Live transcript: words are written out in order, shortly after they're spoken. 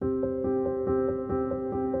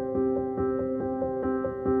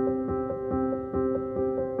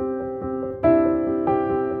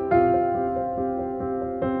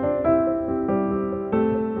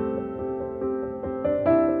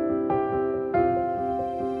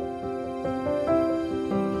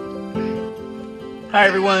Hi,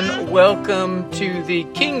 everyone. Welcome to the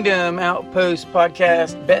Kingdom Outpost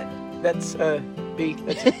podcast. That's B.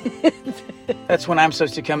 That's when I'm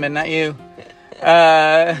supposed to come in, not you.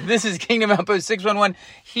 This is Kingdom Outpost 611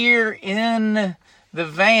 here in the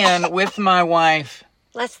van with my wife,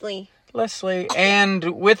 Leslie,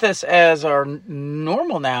 and with us as our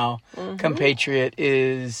normal now compatriot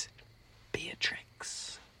is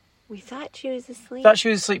Beatrix. We thought she was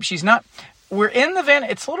asleep. She's not. We're in the van.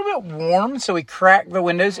 It's a little bit warm, so we crack the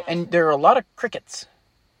windows, and there are a lot of crickets.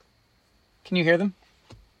 Can you hear them?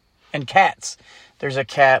 And cats. There's a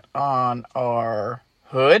cat on our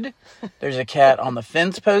hood. There's a cat on the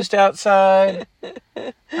fence post outside.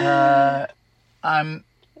 I'm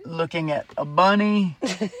looking at a bunny.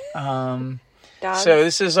 So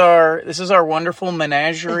this is our wonderful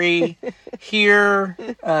menagerie here.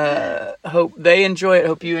 Hope they enjoy it.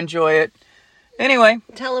 Hope you enjoy it. Anyway.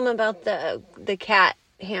 Tell them about the cat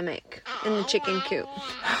hammock in the chicken coop.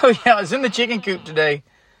 Oh yeah, I was in the chicken coop today.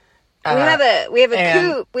 We have a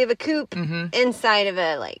coop. We have a coop inside of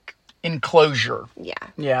a enclosure. Yeah.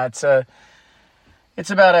 Yeah, it's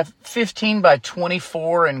about a 15 by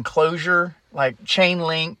 24 enclosure, like chain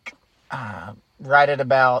link, it's right at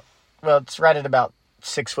about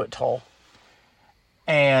 6 foot tall.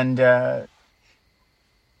 And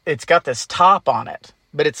it's got this top on it,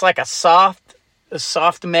 but it's like a soft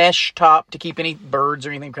mesh top to keep any birds or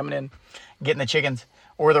anything coming in, getting the chickens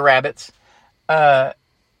or the rabbits. And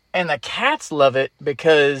the cats love it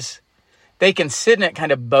because they can sit in it,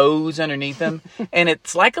 kind of bows underneath them. And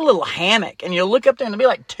it's like a little hammock. And you'll look up there and there'll be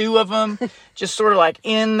like two of them just sort of like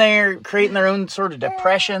in there creating their own sort of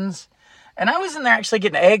depressions. And I was in there actually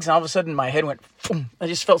getting eggs, and all of a sudden my head went, boom. I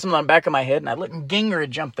just felt something on the back of my head, and I looked, and Ginger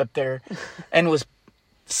had jumped up there and was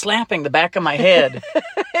slapping the back of my head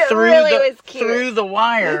through the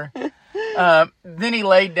wire. Then he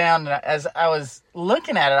laid down, and as I was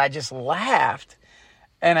looking at it, I just laughed.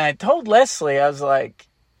 And I told Leslie, I was like,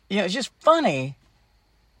 it's just funny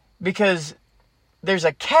because there's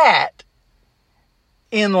a cat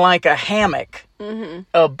in like a hammock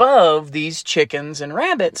above these chickens and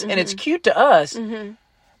rabbits, and it's cute to us,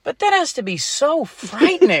 but that has to be so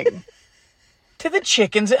frightening to the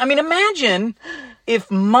chickens. I mean, imagine if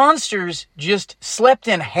monsters just slept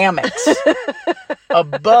in hammocks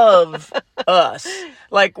above us.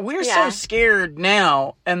 Like, we're so scared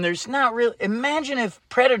now, and there's not really... Imagine if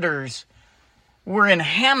predators were in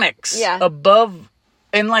hammocks above,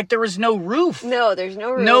 and like there was no roof. No, there's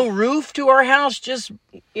no roof. No roof to our house, just...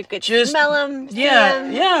 You could smell them, see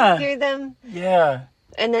them, hear them. Yeah.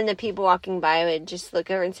 And then the people walking by would just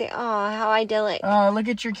look over and say, "Oh, how idyllic. Oh, look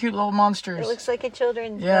at your cute little monsters. It looks like a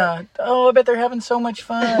children's book. Oh, I bet they're having so much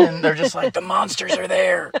fun." And they're just like, the monsters are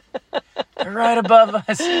there. They're right above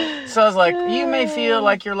us. So I was like, you may feel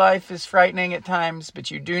like your life is frightening at times,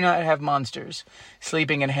 but you do not have monsters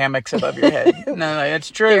sleeping in hammocks above your head. No,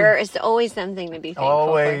 it's true. There is always something to be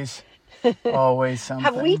thankful for. Always something.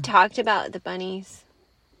 Have we talked about the bunnies?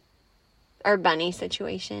 Our bunny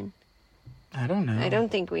situation? I don't know. I don't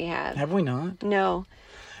think we have. Have we not? No.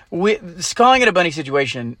 Calling it a bunny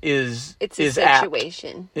situation is a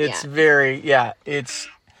situation. Apt. It's very, it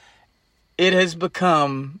has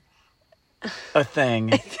become a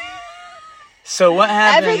thing. So what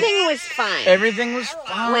happened? Everything was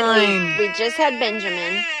fine. When we just had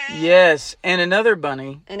Benjamin. Yes, and another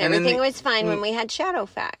bunny. And everything was fine when we had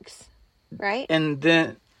Shadowfax, right? And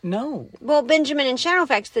then, no. Well, Benjamin and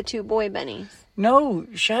Shadowfax, the two boy bunnies. No,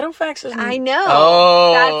 Shadowfax isn't... I know.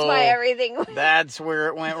 Oh. That's why everything... That's where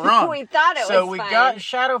it went wrong. We thought it was fine. So we got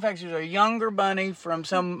Shadowfax, who's a younger bunny from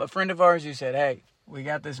a friend of ours who said, "Hey, we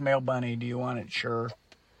got this male bunny. Do you want it?" Sure.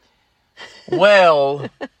 Well,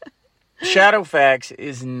 Shadowfax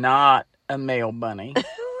is not a male bunny.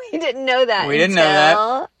 We didn't know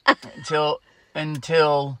that.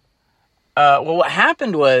 Until what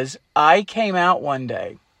happened was I came out one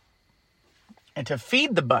day and to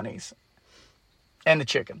feed the bunnies and the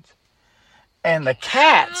chickens, and the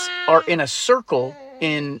cats are in a circle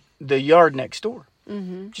in the yard next door,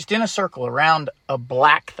 just in a circle around a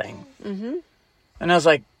black thing. And I was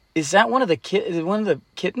like, "Is that one of the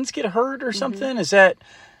kittens get hurt or something? Is that,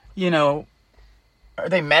 are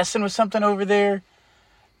they messing with something over there?"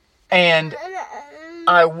 And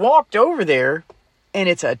I walked over there, and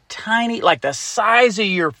it's a tiny, like the size of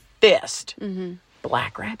your fist,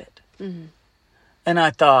 black rabbit. And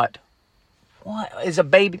I thought, what is a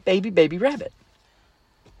baby rabbit?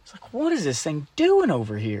 It's like, what is this thing doing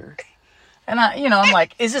over here? And I'm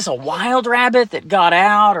like, is this a wild rabbit that got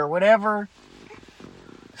out or whatever?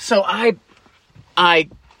 So I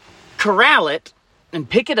corral it and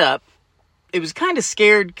pick it up it was kind of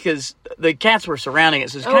scared because the cats were surrounding it.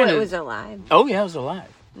 So it's Oh, kind it of. was alive. Oh, yeah, it was alive.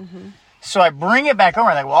 So I bring it back over.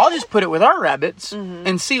 I'm like, well, I'll just put it with our rabbits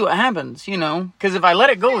and see what happens, you know? Because if I let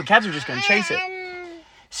it go, the cats are just going to chase it.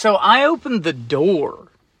 So I opened the door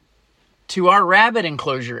to our rabbit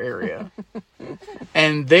enclosure area.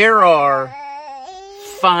 And there are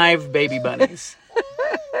 5 baby bunnies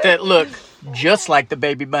that look just like the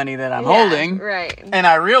baby bunny that I'm holding. Right. And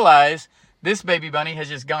I realize this baby bunny has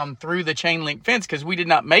just gone through the chain link fence because we did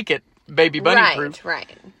not make it baby bunny proof. Right.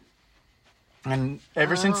 And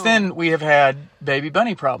ever since then, we have had baby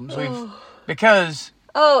bunny problems. Because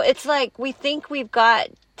Oh, it's like we think we've got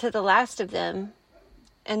to the last of them,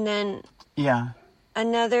 and then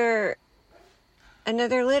another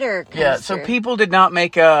litter comes yeah. So through. people did not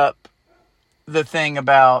make up the thing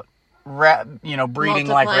about breeding like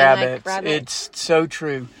Multiplying rabbits. like rabbits. It's so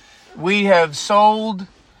true. We have sold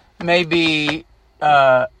maybe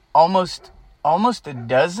almost a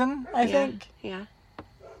dozen, I think. Yeah.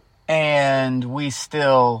 And we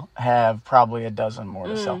still have probably a dozen more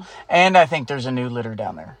to sell. And I think there's a new litter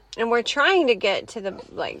down there. And we're trying to get to the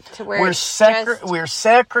to where We're it's just...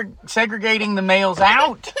 segregating the males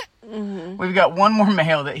out. We've got one more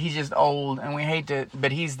male that he's just old, and we hate to,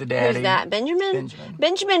 but he's the daddy. Who's that? Benjamin?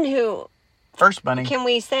 Benjamin, who, first bunny. can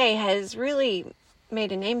we say, has really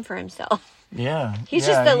made a name for himself. Yeah. He's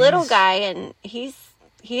just a little guy, and he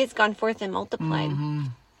has gone forth and multiplied.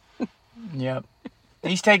 Yep.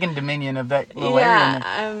 He's taken dominion of that little area.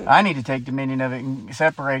 I need to take dominion of it and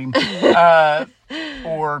separate him.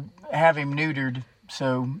 Or have him neutered.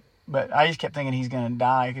 So, but I just kept thinking he's going to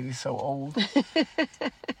die because he's so old.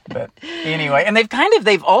 But anyway, and they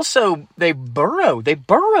burrow.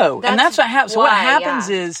 And that's what happens. So what happens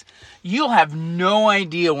is you'll have no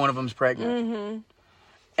idea one of them's pregnant.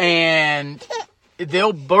 And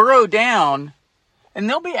they'll burrow down. And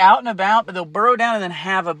they'll be out and about, but they'll burrow down and then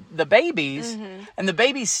have the babies. And the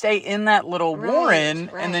babies stay in that little warren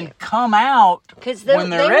and then come out when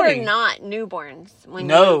they're ready. They were not newborns.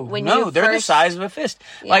 They're the size of a fist.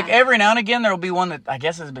 Yeah. Like every now and again, there'll be one that I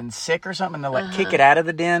guess has been sick or something. And they'll like kick it out of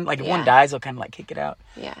the den. Like if one dies, they'll kind of like kick it out.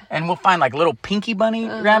 Yeah. And we'll find like little pinky bunny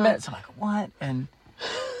rabbits. I'm like, what?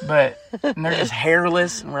 But they're just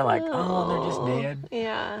hairless, and we're like, they're just dead.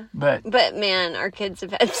 Yeah. But man, our kids have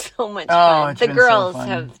had so much fun. The girls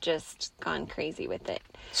have just gone crazy with it.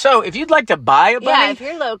 So if you'd like to buy a bunny, if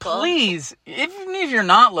you're local, please, even if you're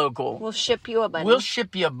not local, we'll ship you a bunny. We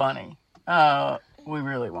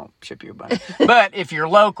really won't ship you a bunny. But if you're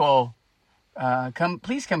local,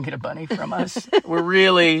 please come get a bunny from us. We're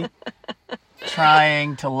really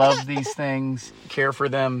trying to love these things, care for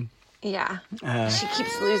them. Yeah. She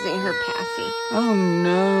keeps losing her passy. Oh,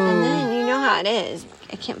 no. And then, you know how it is.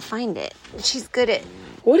 I can't find it. She's good at...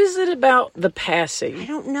 What is it about the passy? I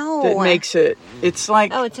don't know. That makes it... It's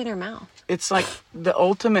like... Oh, it's in her mouth. It's like the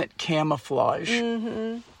ultimate camouflage.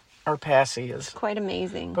 Our passy is. It's quite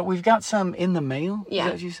amazing. But we've got some in the mail? Yeah. Is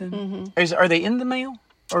that what you said? Are they in the mail?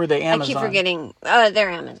 Or are they Amazon? I keep forgetting. Oh, they're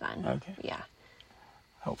Amazon. Okay. Yeah.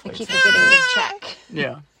 Hopefully. I keep forgetting to check.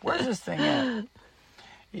 Yeah. Where's this thing at?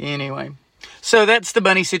 Anyway, so that's the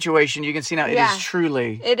bunny situation. You can see now it is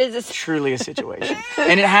truly a situation.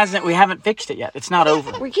 And we haven't fixed it yet. It's not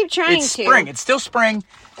over. We keep trying It's spring. It's still spring.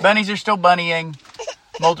 Bunnies are still bunnying.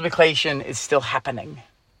 Multiplication is still happening.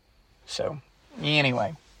 So,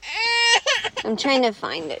 anyway. I'm trying to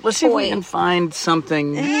find it. Let's see if we can find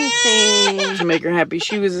something to make her happy.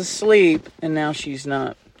 She was asleep, and now she's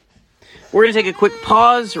not. We're going to take a quick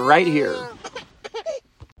pause right here.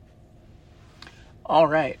 All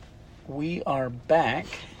right, we are back.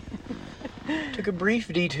 Took a brief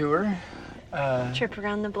detour. Trip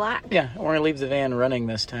around the block. Yeah, I want to leave the van running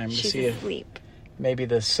this time to see asleep. Maybe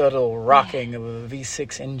the subtle rocking of a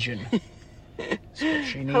V6 engine. That's what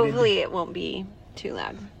she needed. Hopefully it won't be too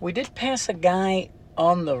loud. We did pass a guy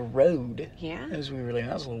on the road. Yeah. That was a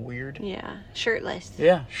little weird. Yeah, shirtless.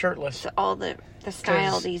 Yeah, shirtless. It's all the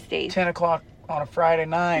style these days. 10 o'clock on a Friday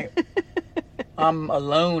night. I'm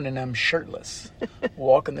alone and I'm shirtless,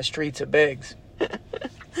 walking the streets of Biggs.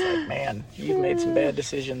 It's like, man, you've made some bad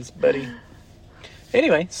decisions, buddy.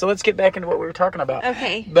 Anyway, so let's get back into what we were talking about.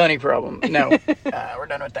 Okay. Bunny problem. No, we're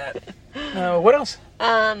done with that. What else?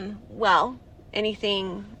 Well,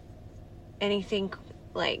 anything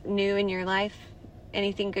like new in your life?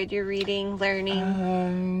 Anything good you're reading,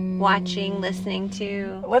 learning, watching, listening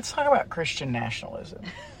to? Let's talk about Christian nationalism.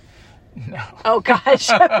 No. Oh gosh,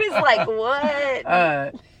 I was like, what?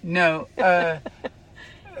 No. If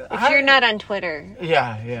you're not on Twitter,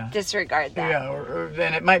 yeah, disregard that. Yeah,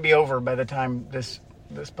 then it might be over by the time this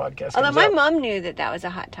this podcast. Although my mom knew that was a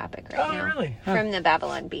hot topic right now. Oh, really? Huh. From the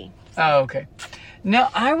Babylon Bee. So. Oh, okay. Now,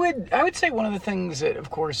 I would say one of the things that, of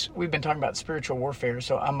course, we've been talking about spiritual warfare,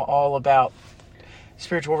 so I'm all about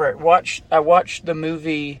spiritual warfare. I watched the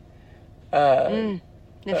movie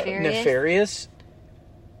Nefarious.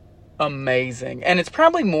 Amazing. And it's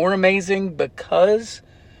probably more amazing because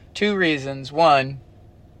 2 reasons. One,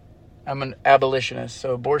 I'm an abolitionist,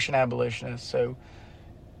 so abortion abolitionist, so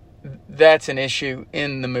that's an issue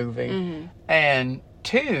in the movie. Mm-hmm. And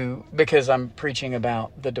 2, because I'm preaching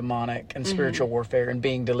about the demonic and spiritual warfare and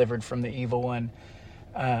being delivered from the evil one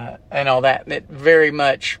and all that. And it very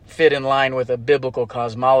much fit in line with a biblical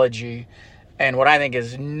cosmology and what I think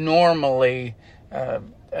is normally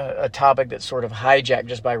a topic that's sort of hijacked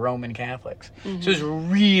just by Roman Catholics. Mm-hmm. So it's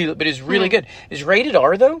really good. It's rated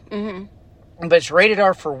R though. Mm-hmm. But it's rated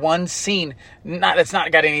R for one scene. It's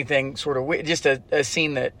not got anything sort of just a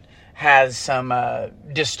scene that has some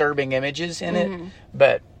disturbing images in it.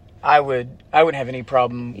 But I wouldn't have any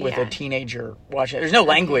problem with a teenager watching it. There's no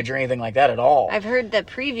language or anything like that at all. I've heard the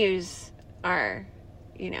previews are,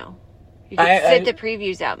 you could sit the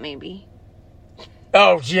previews out maybe.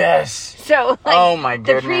 Oh yes. So oh my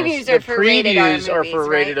goodness. The previews are for rated R movies,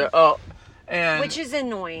 rated R. Oh, and which is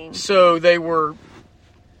annoying. So there were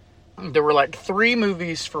like 3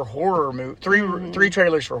 movies for horror three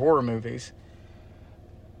trailers for horror movies,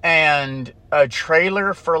 and a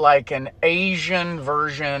trailer for like an Asian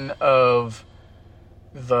version of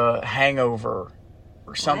The Hangover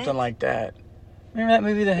or something like that. Remember that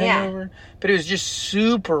movie, The Hangover? Yeah. But it was just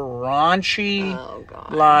super raunchy. Oh,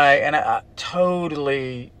 God. And I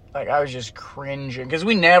totally, I was just cringing. Because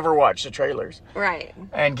we never watched the trailers. Right.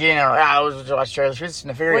 And Gideon and I always watch trailers. It's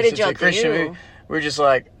nefarious. What did y'all a Christian do? movie. We're just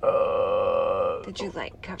like, Did you,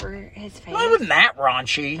 cover his face? Well, it wasn't that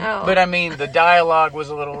raunchy. Oh. But, I mean, the dialogue was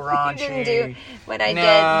a little raunchy. You didn't do what I did.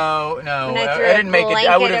 No. When I threw a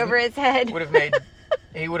blanket over his head.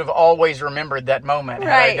 He would have always remembered that moment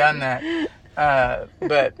had I done that.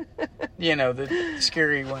 But the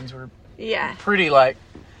scary ones were pretty well,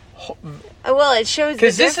 it shows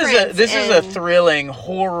because this is a thrilling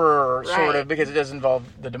horror sort of, because it does involve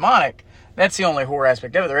the demonic. That's the only horror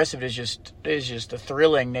aspect of it. The rest of it is just the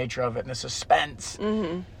thrilling nature of it and the suspense.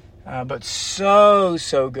 Mm-hmm. But so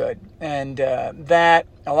good, and that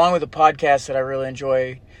along with the podcast that I really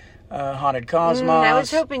enjoy, Haunted Cosmos. I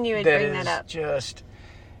was hoping you would bring that up. Just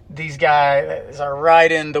these guys are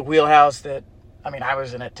right in the wheelhouse that, I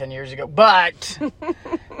was in it 10 years ago, but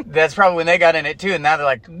that's probably when they got in it too. And now they're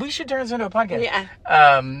like, we should turn this into a podcast.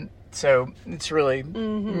 Yeah. So it's really,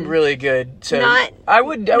 really good. So not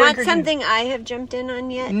something you. I have jumped in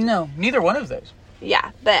on yet. No, neither one of those.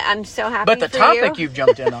 Yeah, but I'm so happy. But the topic you've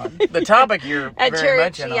jumped in on, the topic you're at very church,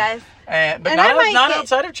 much in yes. on. But not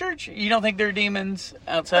outside of church. You don't think there are demons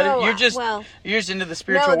outside of? You're just into the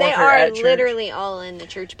spiritual warfare at church. No, they are literally all in the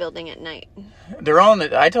church building at night. They're all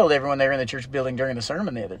I told everyone they were in the church building during the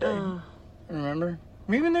sermon the other day. Oh. Remember?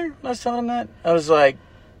 Were you in there? I was telling them that. I was like,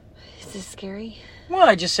 "Is this scary?" Well,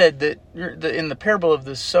 I just said that in the parable of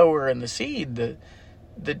the sower and the seed, the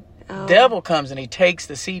devil comes and he takes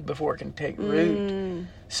the seed before it can take root.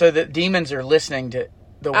 So that demons are listening to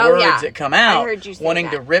the words that come out, wanting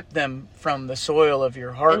to rip them from the soil of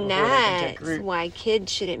your heart before they can take root. That's why kids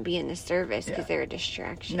shouldn't be in the service, because they're a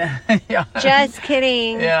distraction. Yeah. Just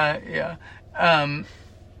kidding. Yeah.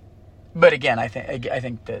 But again, I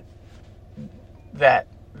think that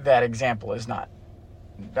example is not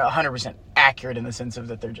 100% accurate in the sense of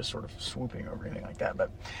that they're just sort of swooping over anything like that.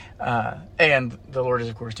 But and the Lord is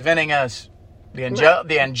of course defending us.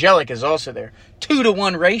 The angelic is also there.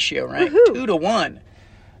 2-to-1 ratio, right? Woo-hoo. 2-to-1.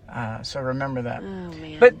 So remember that. Oh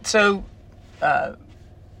man. But so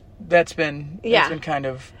that's been kind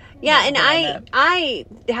of. Yeah, and I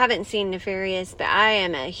haven't seen Nefarious, but I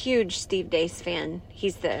am a huge Steve Dace fan.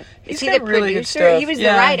 Is he the really producer? He was the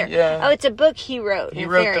writer. Yeah. Oh, it's a book he wrote. He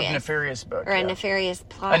wrote the Nefarious book. Or a Nefarious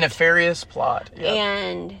Plot. A Nefarious Plot, yeah.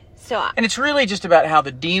 And it's really just about how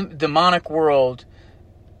the demonic world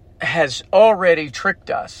has already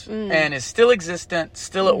tricked us and is still existent,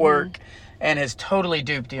 still at work, and has totally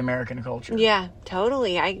duped the American culture. Yeah,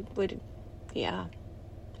 totally. I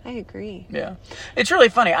agree. Yeah. It's really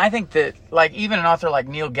funny. I think that, even an author like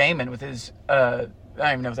Neil Gaiman with his, I don't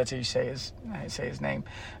even know if that's how you say his name,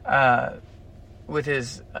 with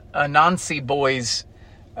his Anansi Boys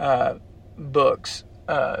books,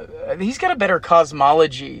 he's got a better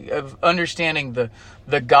cosmology of understanding the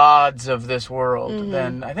gods of this world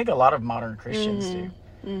than I think a lot of modern Christians do.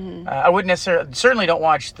 Mm-hmm. I wouldn't certainly don't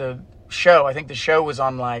watch the show. I think the show was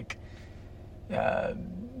on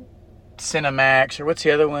Cinemax, or what's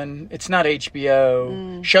the other one? It's not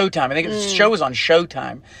HBO. Showtime. I think the show was on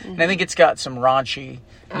Showtime. And I think it's got some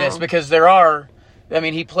raunchiness because there are, I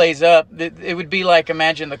mean, he plays up. It would be like,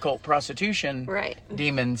 imagine the cult prostitution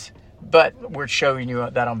demons, but we're showing you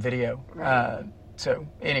that on video. Right. So,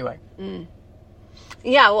 anyway.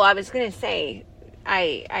 Yeah, well, I was going to say,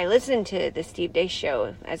 I listen to the Steve Deace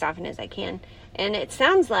show as often as I can, and it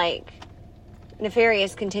sounds like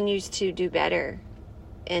Nefarious continues to do better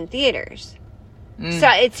in theaters. So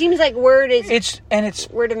it seems like word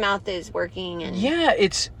of mouth is working. And yeah,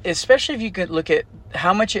 it's, especially if you could look at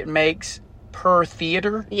how much it makes per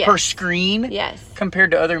theater, per screen,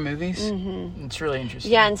 compared to other movies. It's really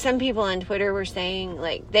interesting. Yeah, and some people on Twitter were saying,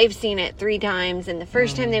 like, they've seen it 3 times, and the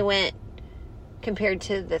first time they went, compared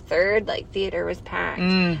to the third, like, theater was packed.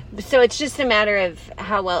 So it's just a matter of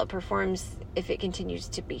how well it performs if it continues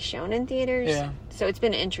to be shown in theaters. Yeah. So it's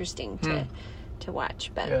been interesting to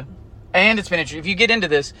watch. But and it's been interesting. If you get into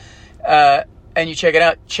this and you check it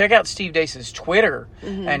out, check out Steve Deace's Twitter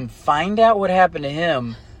and find out what happened to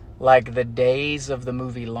him, like, the days of the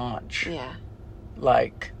movie launch. Yeah.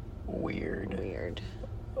 Like, weird.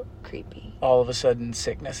 Creepy. All of a sudden,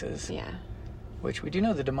 sicknesses. Yeah. Which we do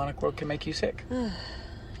know the demonic world can make you sick.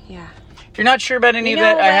 Yeah. If you're not sure about any of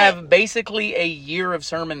that, I have basically a year of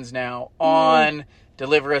sermons now on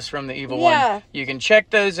Deliver Us from the Evil One. You can check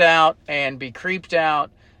those out and be creeped out,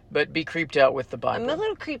 but be creeped out with the Bible. I'm a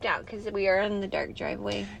little creeped out because we are on the dark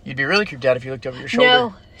driveway. You'd be really creeped out if you looked over your shoulder.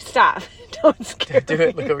 No, stop. Don't scare Do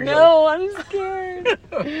it. Look over your shoulder. No, I'm scared.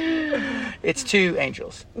 It's 2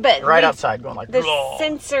 angels. But right outside going like... The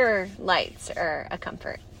sensor lights are a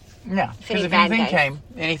comfort. Yeah, because if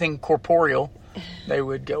anything corporeal, they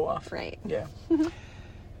would go off. Right. Yeah.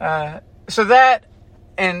 So that,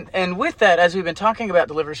 and with that, as we've been talking about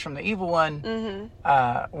Deliver Us from the Evil One,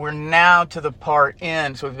 we're now to the part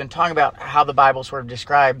in, so we've been talking about how the Bible sort of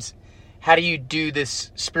describes how do you do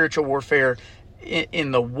this spiritual warfare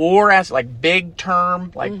in the war as, like, big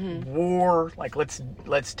term, like war, like let's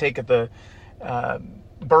take the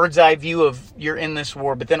bird's eye view of you're in this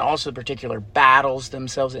war, but then also the particular battles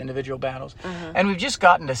themselves, individual battles. And we've just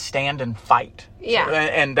gotten to stand and fight. Yeah. So,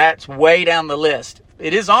 and that's way down the list.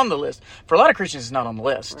 It is on the list. For a lot of Christians, it's not on the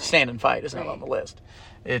list. Right. Stand and fight is not on the list.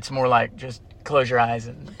 It's more like just close your eyes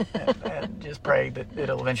and just pray that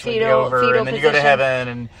it'll eventually be over, and then you go to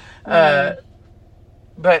heaven. And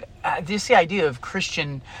but just the idea of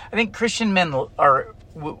Christian, I think Christian men are...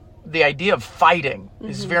 the idea of fighting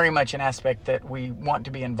is very much an aspect that we want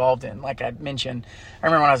to be involved in. Like I mentioned, I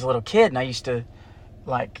remember when I was a little kid and I used to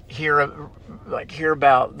hear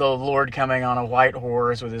about the Lord coming on a white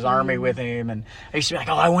horse with his army with him, and I used to be like,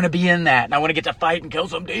 oh, I want to be in that, and I want to get to fight and kill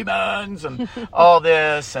some demons and all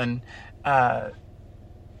this, and so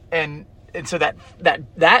that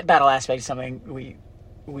battle aspect is something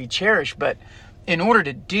we cherish. But in order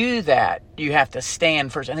to do that, you have to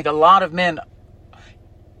stand first. I think a lot of men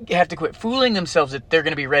have to quit fooling themselves that they're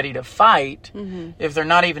going to be ready to fight if they're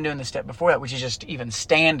not even doing the step before that, which is just even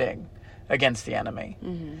standing against the enemy.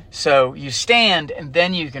 So you stand and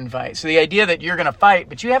then you can fight. So the idea that you're going to fight,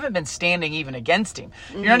 but you haven't been standing even against him.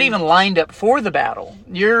 You're not even lined up for the battle.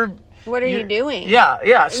 What are you doing?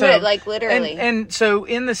 Yeah. So like literally. And so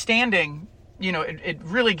in the standing, it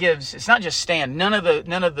really gives. It's not just stand. None of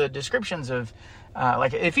the descriptions of.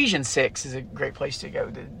 Like Ephesians 6 is a great place to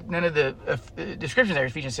go. None of the descriptions there,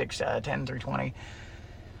 Ephesians 6, 10 through 20,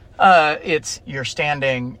 it's you're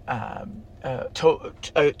standing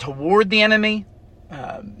toward the enemy.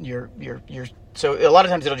 You're so a lot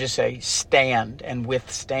of times it'll just say stand and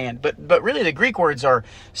withstand. But really the Greek words are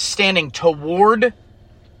standing toward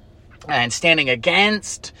and standing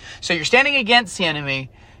against. So you're standing against the enemy.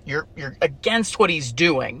 You're against what he's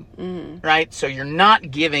doing, right? So you're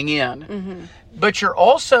not giving in. But you're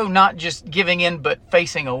also not just giving in, but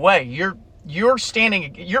facing away. You're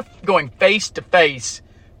standing. You're going face to face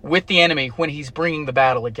with the enemy when he's bringing the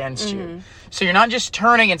battle against you. So you're not just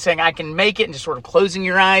turning and saying, "I can make it," and just sort of closing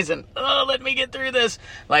your eyes and, "Oh, let me get through this."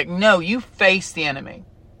 Like, no, you face the enemy.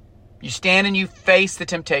 You stand and you face the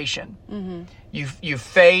temptation. You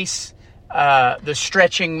face the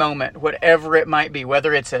stretching moment, whatever it might be,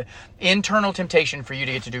 whether it's an internal temptation for you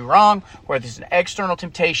to get to do wrong, whether it's an external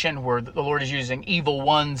temptation where the Lord is using evil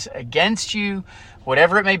ones against you,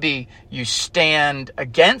 whatever it may be, you stand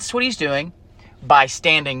against what he's doing by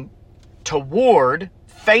standing toward,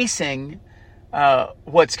 facing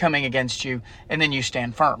what's coming against you, and then you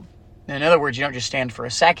stand firm. In other words, you don't just stand for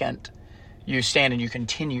a second. You stand and you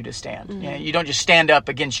continue to stand. You don't just stand up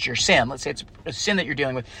against your sin. Let's say it's a sin that you're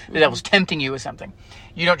dealing with. The devil's tempting you with something.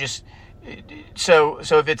 You don't just so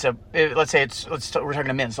if it's let's say we're talking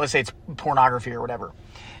to men, so let's say it's pornography or whatever.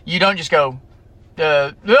 You don't just go,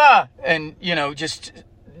 and just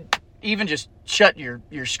shut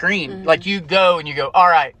your screen. Like you go and you go, all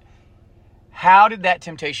right, how did that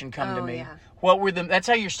temptation come to me? Yeah. What were that's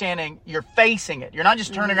how you're standing. You're facing it. You're not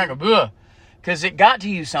just turning around and go, ugh, because it got to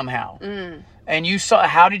you somehow. And you saw,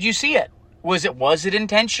 how did you see it? Was it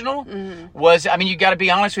intentional? You got to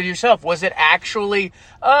be honest with yourself. Was it actually,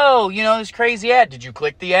 this crazy ad? Did you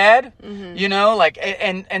click the ad?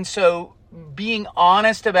 And so being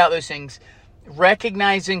honest about those things,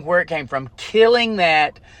 recognizing where it came from, killing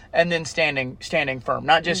that, and then standing firm.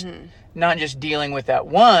 Not just dealing with that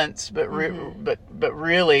once, but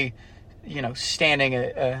really, standing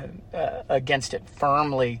against it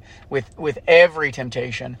firmly with every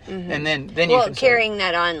temptation, and then you can carrying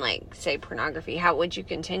that on, like say pornography. How would you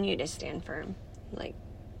continue to stand firm? Like,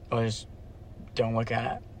 just don't look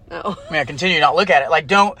at it. Oh, I continue to not look at it.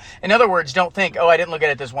 Like, in other words, don't think, I didn't look at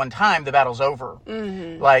it this one time, the battle's over.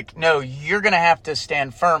 Like, no, you're gonna have to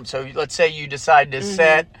stand firm. So let's say you decide to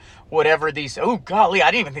set whatever these, oh golly,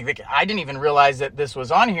 I didn't even realize that this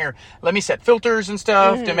was on here. Let me set filters and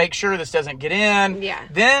stuff to make sure this doesn't get in. Yeah.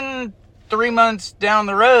 Then 3 months down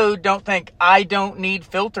the road, don't think I don't need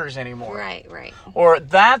filters anymore. Right. Or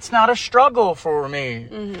that's not a struggle for me.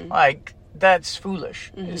 Like, that's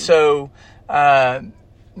foolish. So,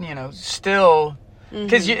 still,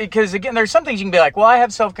 because again, there's some things you can be like, well, I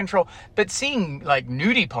have self-control, but seeing like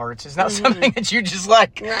nudie parts is not something that you just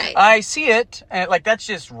like, right. I see it, and like, that's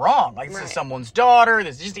just wrong. Like, this is someone's daughter.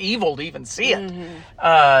 This is just evil to even see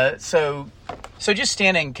it. So just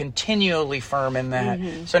standing continually firm in that.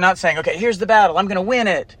 So not saying, okay, here's the battle. I'm going to win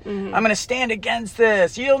it. I'm going to stand against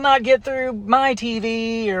this. You'll not get through my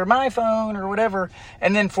TV or my phone or whatever.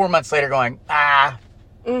 And then 4 months later going,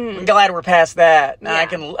 I'm glad we're past that. Now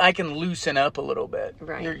I can loosen up a little bit.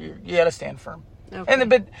 Right. You got to stand firm. Okay. And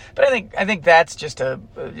but I think that's just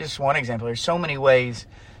one example. There's so many ways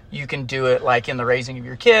you can do it, like in the raising of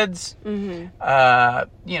your kids. A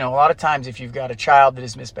lot of times if you've got a child that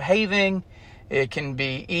is misbehaving, it can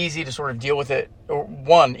be easy to sort of deal with it, or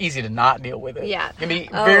easy to not deal with it. Yeah. It can be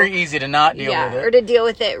very easy to not deal with it. Or to deal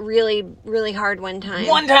with it really, really hard one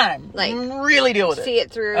time. Like, really deal with it. See it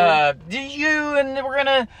through. And we're going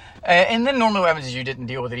to, and then normally what happens is you didn't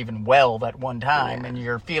deal with it even well that one time, and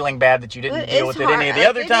you're feeling bad that you didn't deal with it any of the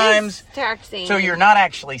other times. It's taxing. So you're not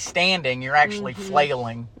actually standing, you're actually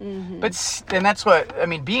flailing. And that's what,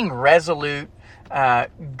 being resolute,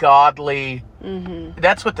 godly,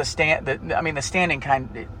 that's what the standing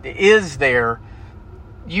kind is there.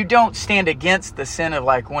 You don't stand against the sin of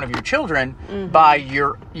like one of your children by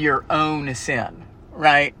your own sin,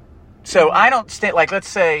 right? So I don't stand, like, let's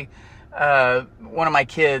say one of my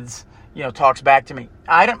kids talks back to me.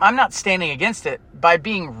 I'm not standing against it by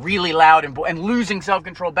being really loud and losing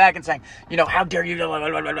self-control back and saying, how dare you, blah,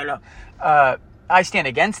 blah, blah, blah, blah. I stand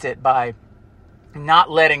against it by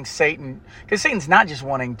not letting Satan, because Satan's not just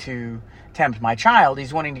wanting to tempt my child,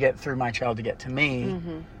 he's wanting to get through my child to get to me,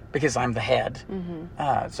 because I'm the head.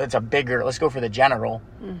 So it's let's go for the general.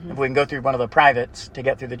 If we can go through one of the privates to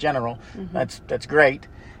get through the general, that's great.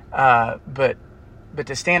 But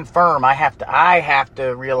to stand firm, I have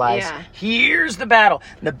to realize, here's the battle.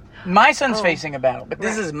 My son's facing a battle, but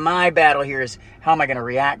this is my battle here, is how am I going to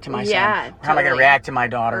react to my son? How am I going to react to my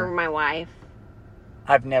daughter? Or my wife.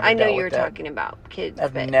 I've never I know dealt you were with that. talking about kids.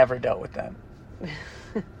 I've never dealt with that.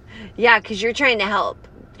 Yeah, because you're trying to help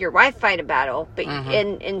your wife fight a battle, but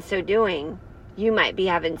in so doing, you might be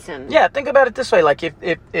having some... Yeah, think about it this way. Like,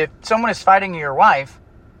 if someone is fighting your wife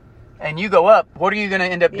and you go up, what are you going to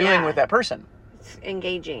end up doing with that person?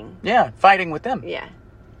 Engaging. Yeah, fighting with them. Yeah.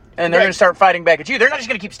 And they're going to start fighting back at you. They're not just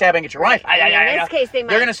going to keep stabbing at your wife. In this case, they might...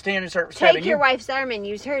 They're going to stand and start stabbing you. Take your wife's arm and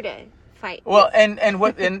use her to fight. Well, and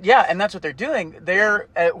that's what they're doing. They're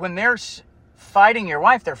when they're fighting your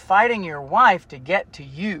wife, they're fighting your wife to get to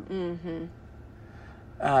you.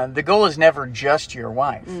 The goal is never just your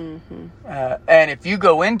wife. And if you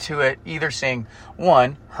go into it either seeing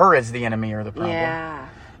her as the enemy or the problem,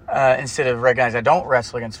 instead of recognizing I don't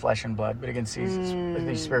wrestle against flesh and blood, but against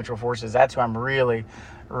these spiritual forces, that's who I'm really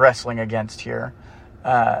wrestling against here.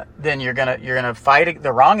 Then you're gonna fight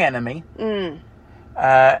the wrong enemy.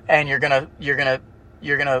 And you're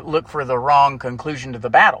gonna look for the wrong conclusion to the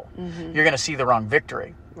battle. You're gonna see the wrong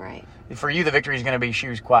victory. Right. For you, the victory is gonna be she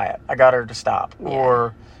was quiet. I got her to stop,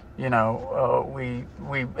 or we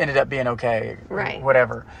ended up being okay, right?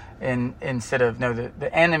 Whatever. And instead of the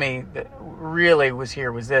enemy that really was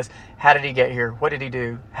here was this. How did he get here? What did he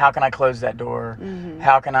do? How can I close that door?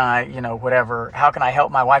 How can I, whatever? How can I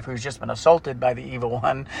help my wife who's just been assaulted by the evil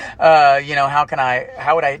one? How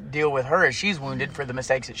would I deal with her as she's wounded for the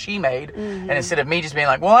mistakes that she made? And instead of me just being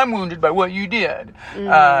like, well, I'm wounded by what you did.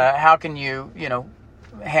 How can you,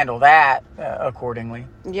 handle that accordingly?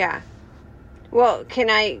 Yeah. Well, can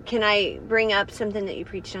I bring up something that you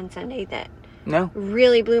preached on Sunday that No.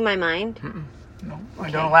 really blew my mind? No, okay.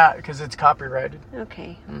 I don't allow it because it's copyrighted.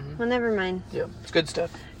 Okay. Well, never mind. Yeah, it's good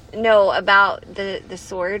stuff. No, about the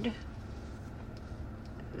sword,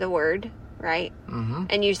 the word, right?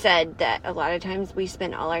 And you said that a lot of times we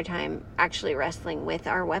spend all our time actually wrestling with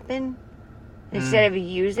our weapon instead of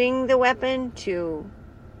using the weapon to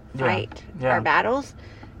fight our battles.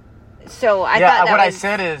 So I thought that I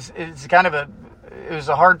said is it's kind of it was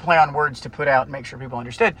a hard play on words to put out and make sure people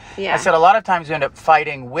understood. Yeah. I said a lot of times we end up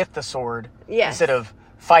fighting with the sword instead of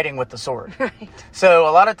fighting with the sword. Right. So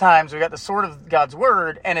a lot of times we got the sword of God's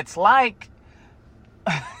word, and it's like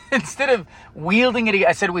instead of wielding it,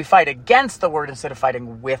 I said we fight against the word instead of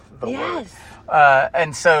fighting with the word.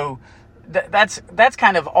 And so that's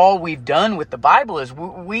kind of all we've done with the Bible is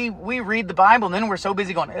we read the Bible and then we're so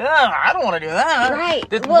busy going, I don't want to do that. Right.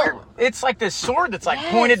 It's like this sword that's like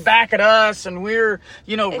pointed back at us and we're,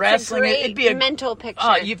 wrestling. It'd be a mental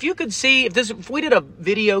picture. If you could see, if we did a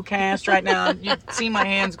video cast right now, you'd see my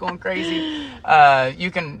hands going crazy.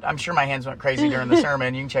 I'm sure my hands went crazy during the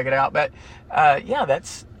sermon. You can check it out. But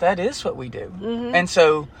that is what we do. And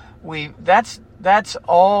so that's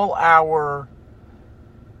all our...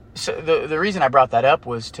 So the reason I brought that up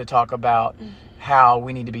was to talk about how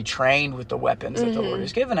we need to be trained with the weapons that the Lord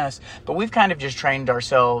has given us. But we've kind of just trained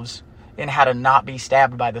ourselves in how to not be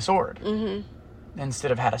stabbed by the sword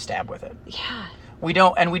instead of how to stab with it. Yeah. We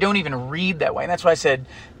don't even read that way. And that's why I said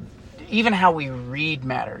even how we read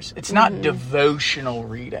matters. It's not devotional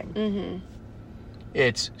reading.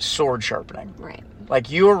 It's sword sharpening. Right.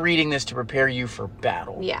 Like you're reading this to prepare you for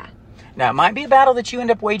battle. Yeah. Now, it might be a battle that you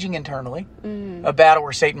end up waging internally. A battle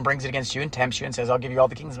where Satan brings it against you and tempts you and says, I'll give you all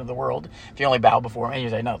the kingdoms of the world if you only bow before me. And you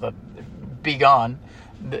say, no, be gone.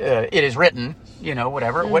 It is written,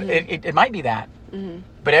 whatever. It might be that.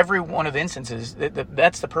 But every one of the instances,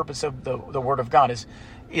 that's the purpose of the Word of God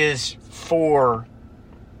is for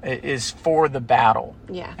the battle.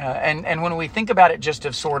 Yeah. And when we think about it just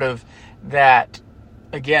of sort of that...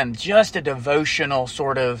 Again, just a devotional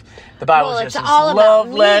sort of. The Bible is just this love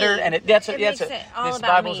letter, and this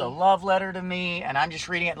Bible's a love letter to me, and I'm just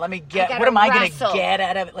reading it. Let me get. What am I going to get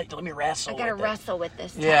out of it? Like, let me wrestle. I got to wrestle with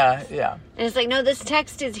this text. Yeah. And it's like, no, this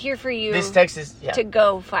text is here for you. This text is to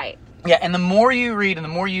go fight. Yeah, and the more you read, and the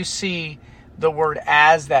more you see the word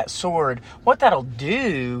as that sword, what that'll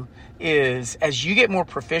do is, as you get more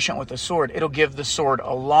proficient with the sword, it'll give the sword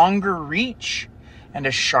a longer reach and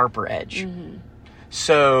a sharper edge.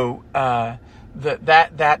 So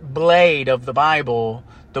that blade of the Bible,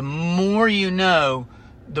 the more you know,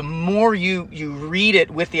 the more you read it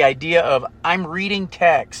with the idea of, I'm reading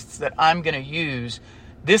texts that I'm going to use.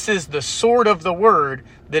 This is the sword of the word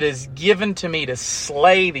that is given to me to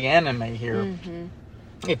slay the enemy here.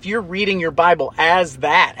 If you're reading your Bible as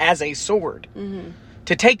a sword,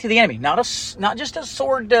 to take to the enemy, not just a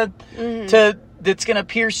sword that's going to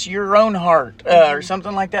pierce your own heart or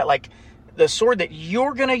something like that, like the sword that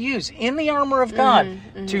you're going to use in the armor of God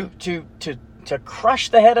to crush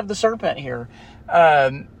the head of the serpent here,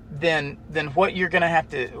 then what you're going to have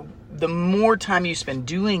to, the more time you spend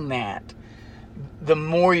doing that, the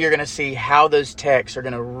more you're going to see how those texts are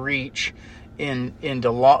going to reach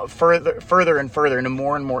into further and further into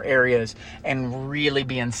more and more areas and really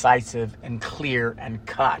be incisive and clear and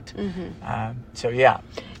cut.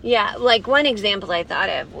 Yeah, like one example I thought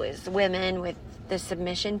of was women with the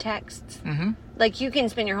submission texts. Like you can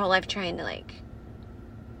spend your whole life trying to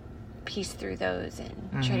piece through those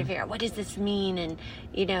and try to figure out what does this mean, and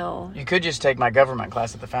you could just take my government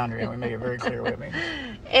class at the Foundry and we make it very clear with me.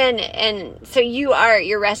 And so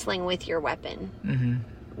you're wrestling with your weapon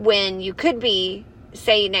when you could be,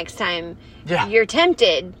 say next time you're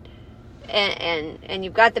tempted and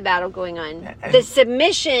you've got the battle going on, the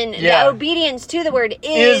submission, the obedience to the word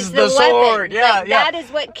is the sword. Weapon. That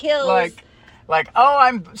is what kills. Like, oh,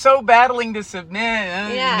 I'm so battling to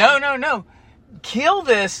submit. No. Kill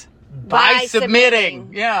this by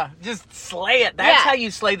submitting. Yeah, just slay it. That's how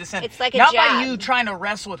you slay the sin. It's like not jab. By you trying to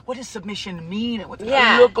wrestle with what does submission mean and what does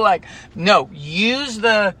it look like. No, use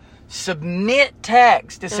the submit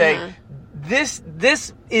text to say, this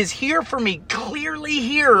is here for me clear clearly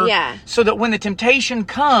here, Yeah. so that when the temptation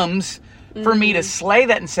comes for me to slay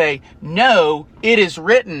that and say, no, it is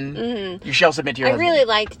written, you shall submit to your I husband. really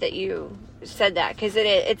liked that you said that, because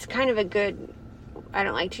it's kind of a good, I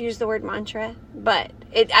don't like to use the word mantra, but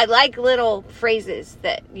I like little phrases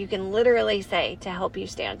that you can literally say to help you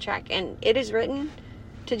stay on track. And it is written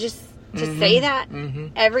to just say that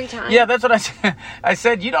every time. Yeah, that's what I said. I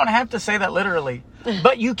said, you don't have to say that literally,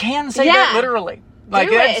 but you can say that literally. Like,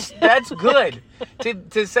 that's good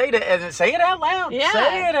to say and say it out loud. Yeah.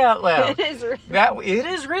 Say it out loud. It is written. It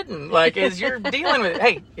is written. Like, as you're dealing with it,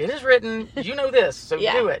 hey, it is written. You know this, so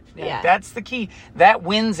do it. Yeah. That's the key. That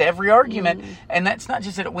wins every argument, and that's not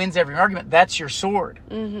just that it wins every argument. That's your sword.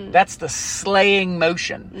 That's the slaying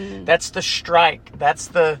motion. That's the strike. That's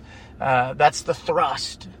the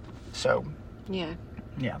thrust. So Yeah.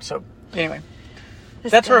 So anyway,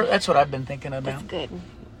 that's what I've been thinking about. That's good.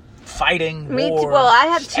 Fighting, Me war, too. Well, I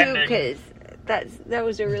have two, standing. because that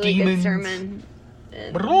was a really Demons. good sermon.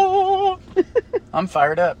 And I'm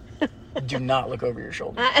fired up. Do not look over your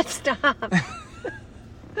shoulder. stop.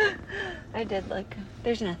 I did look.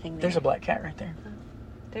 There's nothing there. There's a black cat right there.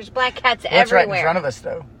 There's black cats That's everywhere. right in front of us,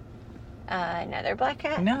 though. Another black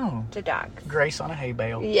cat? No. It's a dog. Grace on a hay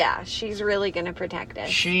bale. Yeah, she's really going to protect us.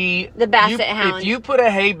 The Basset Hound. If you put a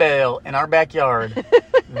hay bale in our backyard,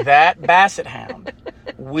 that Basset Hound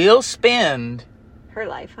will spend Her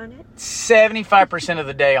life on it? 75% of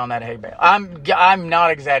the day on that hay bale. I'm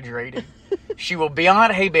not exaggerating. She will be on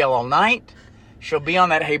that hay bale all night. She'll be on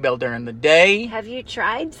that hay bale during the day. Have you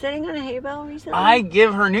tried sitting on a hay bale recently? I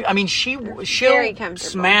give her she'll very comfortable.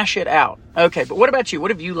 smash it out. Okay, but what about you? What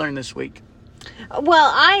have you learned this week?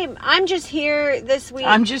 Well, I'm just here this week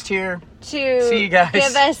I'm just here. to See you guys.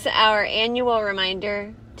 give us our annual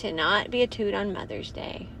reminder to not be a toot on Mother's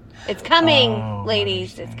Day. It's coming, Oh,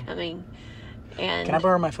 ladies. Mother's Day. It's coming. And Can I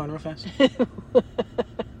borrow my phone real fast?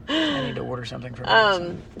 I need to order something for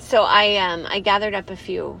me. so I gathered up a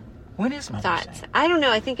few When is Mother's thoughts. Day? I don't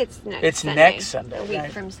know. I think it's next. It's Sunday, next Sunday, a week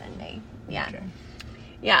right? from Sunday. Yeah, Okay.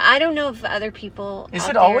 yeah. I don't know if other people. Is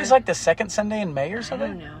out it always there- like the second Sunday in May or I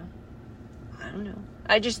something? don't know.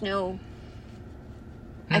 I just know.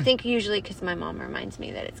 I think usually because my mom reminds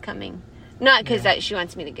me that it's coming. Not because that she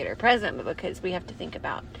wants me to get her a present, but because we have to think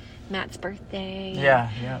about Matt's birthday. Yeah.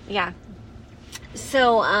 Yeah.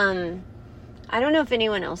 So, I don't know if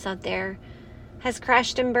anyone else out there has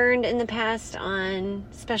crashed and burned in the past on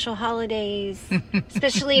special holidays,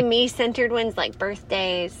 especially me-centered ones like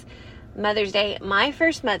birthdays, Mother's Day. My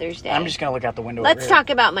first Mother's Day. I'm just gonna look out the window. Let's over here. talk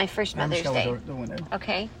about my first I'm Mother's just gonna Day. look out the window.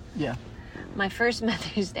 Okay. Yeah. My first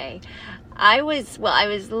Mother's Day. I was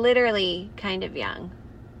literally kind of young,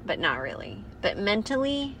 but not really. But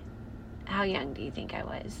mentally, how young do you think I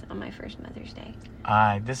was on my first Mother's Day?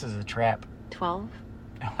 This is a trap. 12?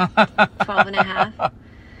 12 and a half?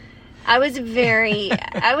 I was a very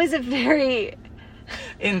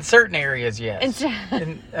In certain areas, yes.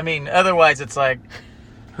 In- I mean, otherwise it's like,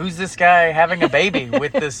 who's this guy having a baby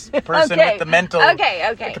with this person with the mental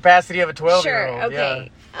Okay. capacity of a 12-year-old? Sure,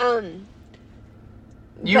 okay. Yeah.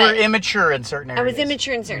 You but were immature in certain areas. I was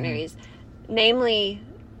immature in certain areas. Namely,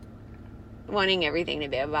 wanting everything to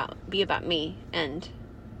be about me and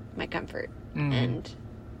my comfort. And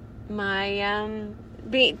my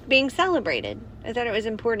being celebrated. I thought it was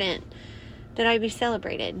important that I be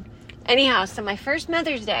celebrated. Anyhow, so my first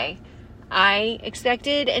Mother's Day, I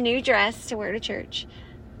expected a new dress to wear to church.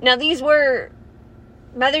 Now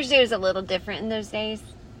Mother's Day was a little different in those days.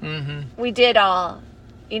 We did all,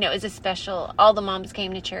 it was a special, all the moms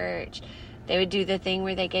came to church. They would do the thing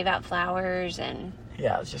where they gave out flowers and...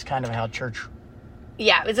 Yeah, it's just kind of how church...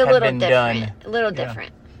 Yeah, it was a had little been different. done. A little Yeah.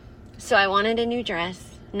 different. So I wanted a new dress.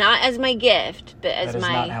 Not as my gift, but That is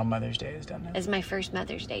not how Mother's Day is done now. as my first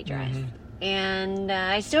Mother's Day dress. And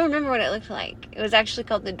I still remember what it looked like. It was actually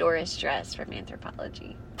called the Doris dress from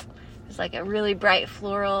Anthropologie. It was like a really bright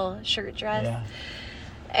floral shirt dress. Yeah.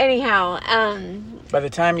 Anyhow, By the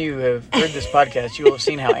time you have heard this podcast, you will have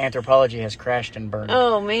seen how Anthropology has crashed and burned.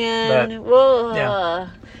 oh man. But, Well, yeah.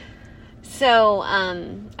 So,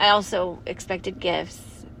 I also expected gifts,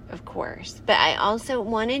 of course. But I also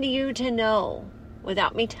wanted you to know,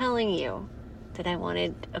 without me telling you, that I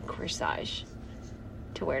wanted a corsage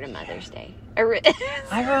to wear to Mother's Day. I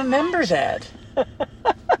remember that.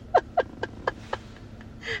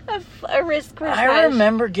 a wrist corsage. I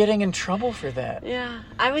remember getting in trouble for that. Yeah,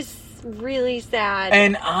 I was really sad.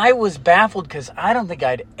 And I was baffled because I don't think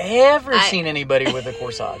I'd ever seen anybody with a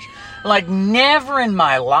corsage. Like, never in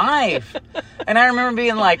my life. And I remember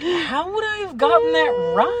being like, how would I have gotten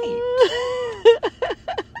that right?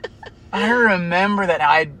 I remember that.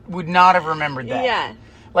 I would not have remembered that. Yeah.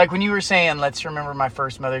 Like when you were saying, let's remember my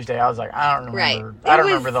first Mother's Day, I was like, I don't remember. Right. I don't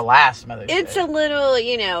remember the last Mother's Day. It's a little,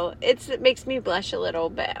 it makes me blush a little,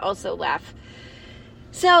 but also laugh.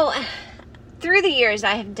 So, through the years,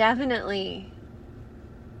 I have definitely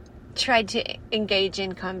tried to engage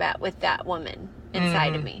in combat with that woman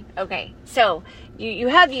inside of me. Okay, so you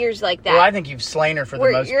have years like that. Well, I think you've slain her for the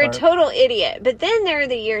most part. You're a total idiot. But then there are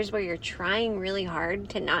the years where you're trying really hard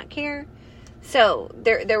to not care. So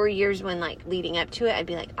there were years when, like, leading up to it, I'd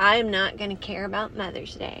be like, I'm not going to care about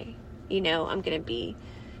Mother's Day. I'm going to be,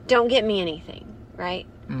 don't get me anything, right?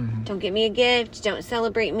 Mm-hmm. Don't get me a gift. Don't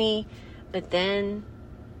celebrate me. But then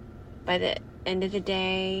by the end of the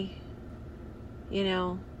day,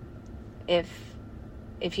 if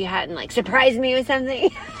you hadn't, like, surprised me with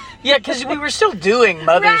something. Yeah, because we were still doing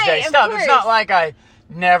Mother's Day stuff. It's not like I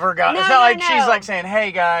never got... it's not like she's like saying,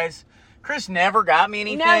 hey, guys... Chris never got me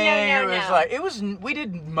anything. No. We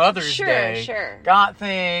did Mother's Day. Sure. Got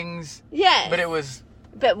things. Yes.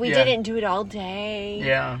 But we didn't do it all day.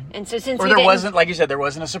 Yeah. And so since there wasn't, like you said, there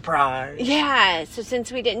wasn't a surprise. Yeah. So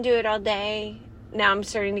since we didn't do it all day, now I'm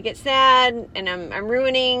starting to get sad, and I'm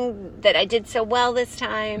ruining that I did so well this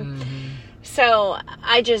time. Mm-hmm. So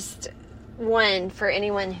I just, for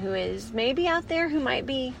anyone who is maybe out there who might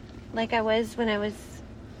be like I was when I was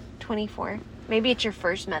 24. Maybe it's your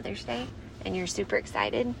first Mother's Day and you're super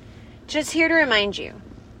excited. Just here to remind you,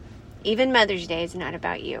 even Mother's Day is not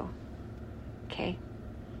about you. Okay?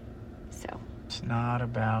 So. It's not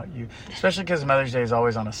about you. Especially because Mother's Day is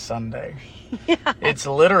always on a Sunday. Yeah. It's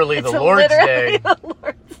literally the Lord's Day. The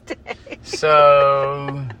Lord's Day.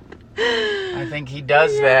 So, I think he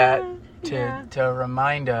does that to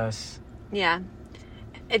remind us. Yeah.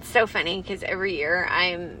 It's so funny because every year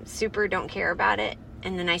I'm super don't care about it.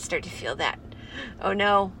 And then I start to feel that, oh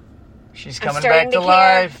no, she's coming back to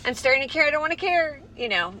life. I'm starting to care. I don't want to care,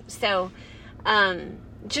 So,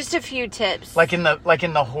 just a few tips. Like in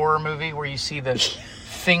the horror movie where you see the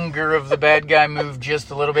finger of the bad guy move just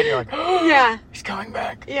a little bit. You're like, oh, yeah, he's coming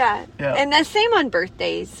back. Yeah. And the same on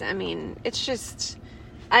birthdays. I mean, it's just,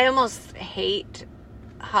 I almost hate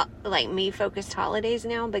me-focused holidays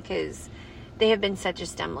now because they have been such a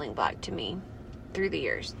stumbling block to me through the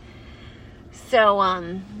years. So,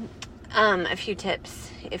 a few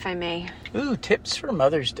tips, if I may. Ooh, tips for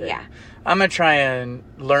Mother's Day. Yeah. I'm going to try and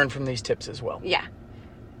learn from these tips as well. Yeah.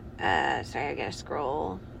 Sorry, I got to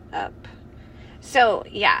scroll up. So,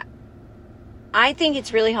 yeah. I think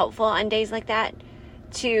it's really helpful on days like that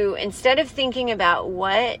to, instead of thinking about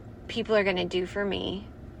what people are going to do for me,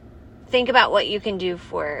 think about what you can do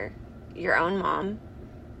for your own mom.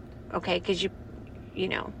 Okay? Because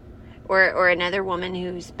or another woman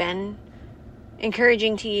who's been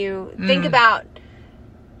encouraging to you. Think about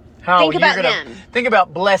them. Think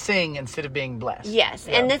about blessing instead of being blessed. Yes.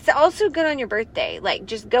 Yeah. And it's also good on your birthday. Like,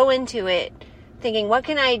 just go into it thinking, what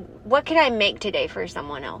can I make today for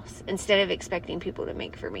someone else instead of expecting people to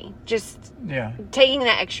make for me? Just taking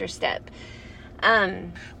that extra step.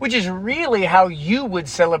 Which is really how you would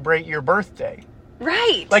celebrate your birthday.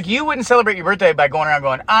 Right. Like, you wouldn't celebrate your birthday by going around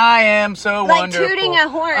going, I am so wonderful. Like tooting a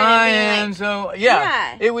horn. I am so...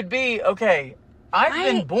 Yeah. It would be, okay... I've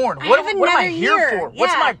been born. What am I here for?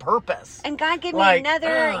 What's my purpose? And God gave me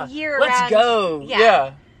another year around. Let's go.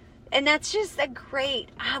 Yeah. And that's just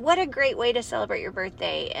what a great way to celebrate your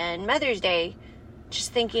birthday and Mother's Day.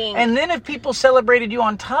 Just thinking. And then if people celebrated you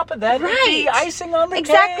on top of that, it'd be icing on the cake.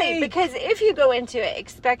 Exactly. Because if you go into it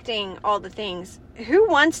expecting all the things, who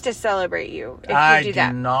wants to celebrate you if you do that?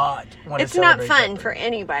 I do not want to It's not fun for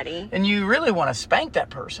anybody. And you really want to spank that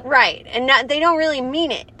person. Right. And they don't really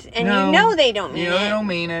mean it. And they don't mean it. They don't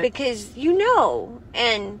mean it. Because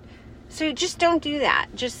And so just don't do that.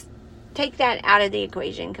 Just take that out of the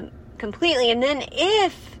equation completely. And then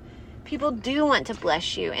if people do want to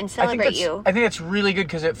bless you and celebrate you. I think that's really good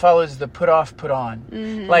because it follows the put off, put on.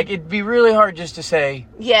 Mm-hmm. Like, it'd be really hard just to say,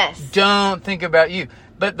 yes, don't think about you.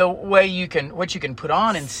 But the way what you can put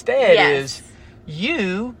on instead is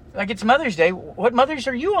you, like, it's Mother's Day. What mothers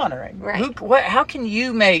are you honoring? Right. How can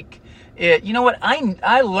you make it? You know what?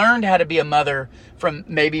 I learned how to be a mother from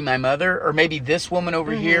maybe my mother or maybe this woman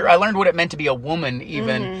over here. I learned what it meant to be a woman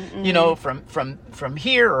even, from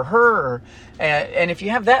here or her. And if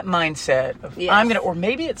you have that mindset of or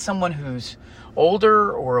maybe it's someone who's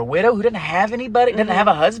older or a widow who doesn't have anybody, doesn't have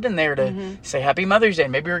a husband there to say Happy Mother's Day.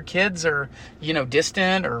 Maybe her kids are,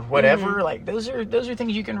 distant or whatever. Like, those are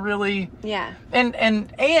things you can really, and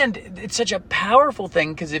it's such a powerful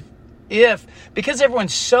thing because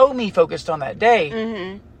everyone's so me focused on that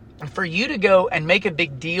day, for you to go and make a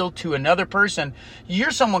big deal to another person,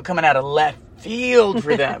 you're someone coming out of left field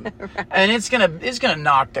for them. Right. And it's gonna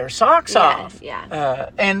knock their socks off. Yeah.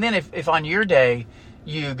 And then if on your day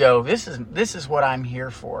you go, this is what I'm here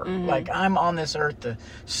for. Mm-hmm. Like, I'm on this earth to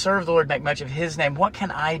serve the Lord, make much of His name. What can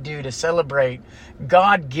I do to celebrate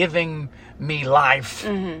God giving me life?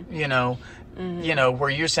 Mm-hmm. You know, where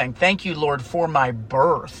you're saying, thank you, Lord, for my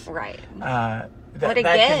birth. Right. What a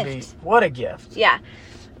can gift. be, what a gift. Yeah.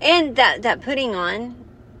 And that putting on,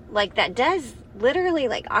 like, that does literally,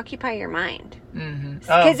 like, occupy your mind. Mm-hmm.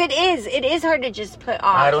 Because it is hard to just put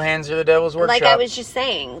off. Idle hands are the devil's workshop. Like I was just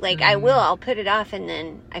saying, like, I'll put it off, and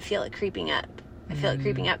then I feel it creeping up.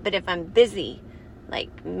 But if I'm busy,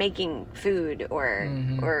 like making food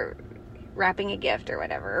or wrapping a gift or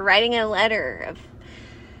whatever, or writing a letter,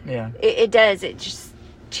 it just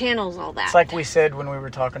channels all that. It's like we said when we were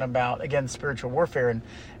talking about, again, spiritual warfare and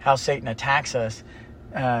how Satan attacks us.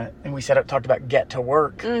 And we talked about get to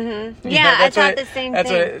work. Mm-hmm. Yeah, I thought the same thing.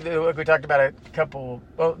 That's what we talked about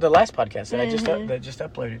the last podcast that I just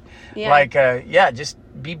uploaded. Yeah. Like, just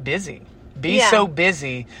be busy. Be so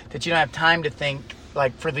busy that you don't have time to think,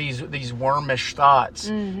 like, for these wormish thoughts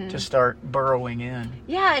to start burrowing in.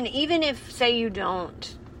 Yeah, and even if, say, you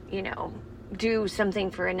don't, do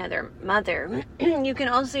something for another mother, you can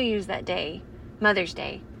also use that day, Mother's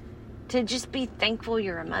Day, to just be thankful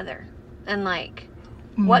you're a mother. And, like,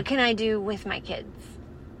 what can I do with my kids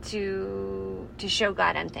to show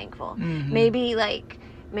God I'm thankful? Mm-hmm.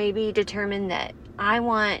 Maybe determine that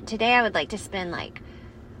today I would like to spend, like,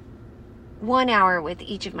 1 hour with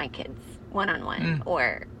each of my kids, one-on-one.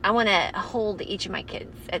 Or I want to hold each of my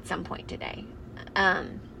kids at some point today.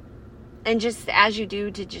 And just as you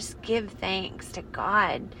do, to just give thanks to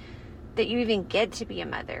God that you even get to be a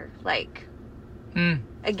mother. Like,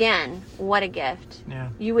 again, what a gift. Yeah.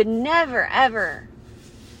 You would never, ever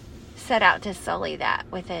set out to sully that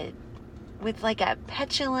with like a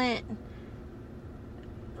petulant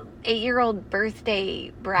 8-year-old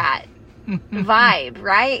birthday brat vibe,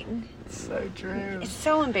 right? So true. It's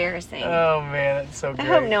so embarrassing. Oh man, it's so great.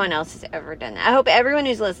 I hope no one else has ever done that. I hope everyone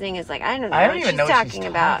who's listening is like, I don't know I don't what even she's know what talking she's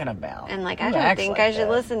about. talking about. And like, Who I don't acts think like I should that?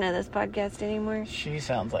 listen to this podcast anymore. She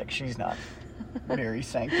sounds like she's not very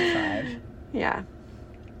sanctified. Yeah.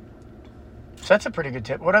 So that's a pretty good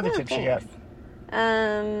tip. What other tips you got? Thanks.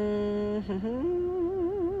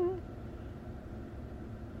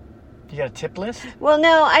 You got a tip list? Well,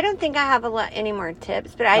 no, I don't think I have any more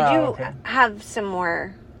tips, but I do okay. have some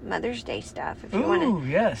more Mother's Day stuff. If you want to,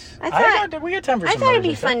 yes. I thought we got time for I some thought it'd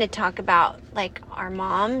Mother's be Day fun to talk about, like, our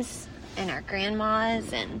moms and our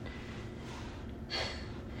grandmas and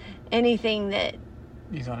anything that.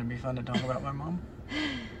 You thought it'd be fun to talk about my mom?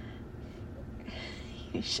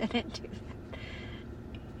 You shouldn't do that.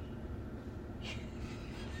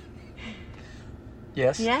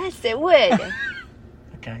 Yes. Yes, it would.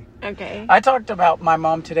 Okay. Okay. I talked about my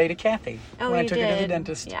mom today to Kathy Oh, when I you took did. her to the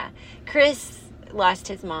dentist. Yeah. Chris lost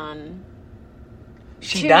his mom.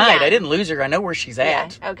 She Too died. young. I didn't lose her. I know where she's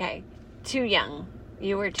at. Yeah. Okay. Too young.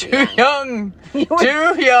 You were too Too young. young.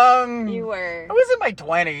 Too young. You were. I was in my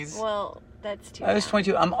 20s. Well, that's too. I was young.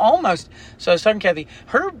 22. I'm almost. So I was talking to Kathy.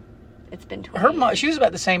 It's been 20. Her mom. years. She was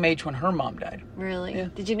about the same age when her mom died. Really? Yeah.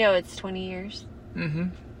 Did you know it's 20 years Mm-hmm.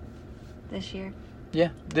 this year? Yeah.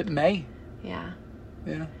 May. Yeah.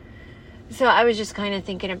 Yeah. So I was just kind of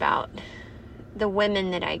thinking about the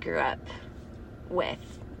women that I grew up with.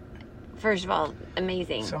 First of all,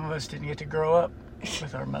 amazing. Some of us didn't get to grow up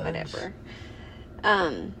with our mothers. Whatever.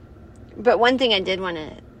 But one thing I did want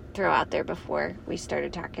to throw out there before we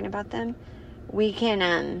started talking about them, we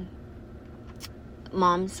can,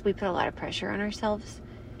 moms, we put a lot of pressure on ourselves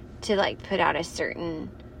to, like, put out a certain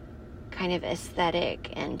kind of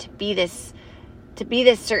aesthetic and to be this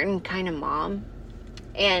certain kind of mom.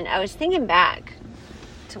 And I was thinking back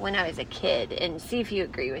to when I was a kid, and see if you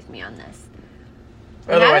agree with me on this.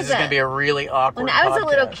 Otherwise, it's going to be a really awkward When I was a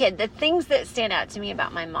little podcast. kid, the things that stand out to me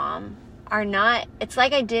about my mom are not... It's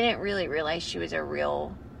like I didn't really realize she was a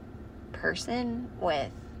real person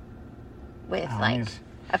with like,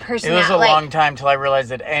 a person. It was that, a like, long time till I realized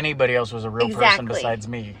that anybody else was a real person Exactly. besides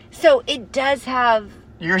me. So it does have...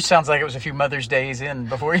 Yours sounds like it was a few Mother's Days in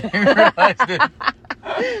before you realized it.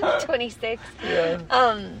 26. Yeah.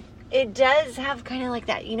 It does have kind of like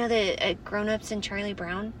that. You know, the Grown-Ups in Charlie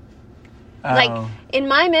Brown? Oh. Like, in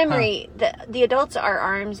my memory, the adults are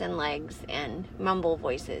arms and legs and mumble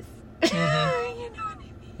voices. Mm-hmm. You know what I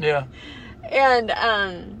mean? Yeah.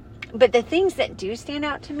 And, but the things that do stand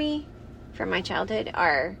out to me from my childhood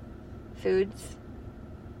are foods,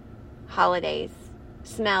 holidays,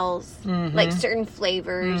 smells, like certain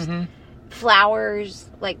flavors, flowers,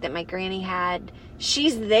 like that my granny had.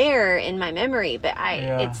 She's there in my memory, but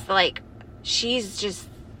it's like she's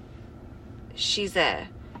a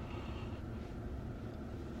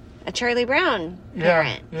Charlie Brown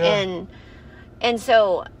parent. Yeah. And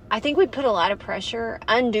so I think we put a lot of pressure,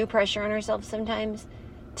 undue pressure on ourselves sometimes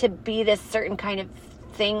to be this certain kind of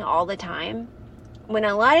thing all the time. When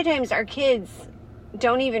a lot of times our kids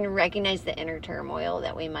don't even recognize the inner turmoil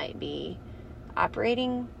that we might be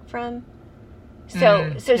operating from.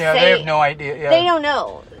 So say, they have no idea. Yeah. They don't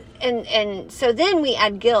know. And so then we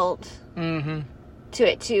add guilt Mm-hmm. to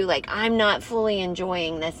it too. Like, I'm not fully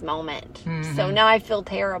enjoying this moment. Mm-hmm. So now I feel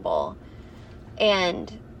terrible.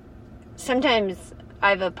 And sometimes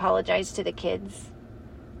I've apologized to the kids.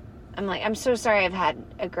 I'm like, I'm so sorry I've had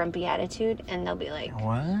a grumpy attitude. And they'll be like,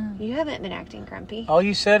 What? you haven't been acting grumpy. All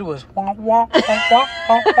you said was wah, wah, wah, wah,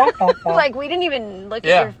 wah, wah, wah, wah. Like, we didn't even look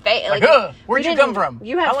Yeah. at your face. Like, where'd you come from?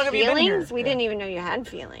 You How have long have you been feelings? here? We Yeah. didn't even know you had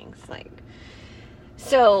feelings. Like,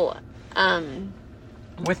 so,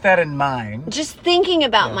 With that in mind, just thinking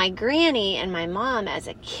about Yeah. my granny and my mom as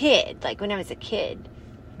a kid, like when I was a kid,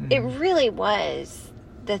 it really was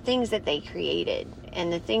the things that they created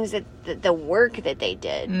and the things that the work that they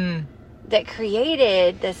did that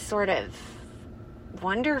created this sort of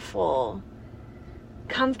wonderful,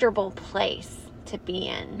 comfortable place to be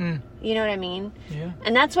in. You know what I mean? yeah.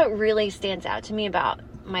 And that's what really stands out to me about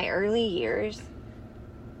my early years,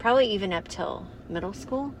 probably even up till middle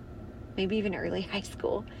school, maybe even early high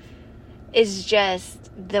school, is just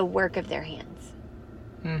the work of their hands.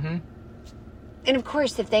 Mm-hmm. And of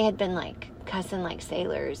course, if they had been like cussing like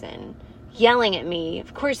sailors and yelling at me,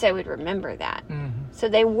 of course I would remember that. Mm-hmm. So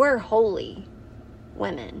they were holy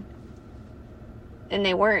women. And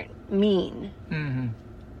they weren't mean. Mm-hmm.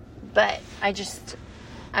 But I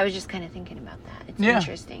was just kind of thinking about that. It's Yeah.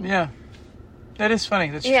 interesting. Yeah. That is funny.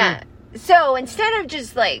 That's Yeah. true. So instead of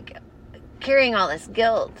just like carrying all this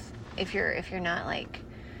guilt, if you're not like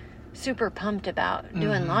super pumped about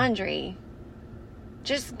doing laundry,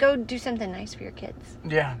 just go do something nice for your kids.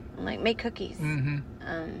 Yeah. Like make cookies. Mm-hmm.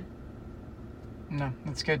 Um, No,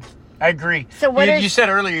 that's good. I agree. So what you said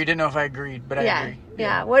earlier you didn't know if I agreed, but I yeah, agree.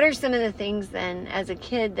 yeah. What are some of the things then as a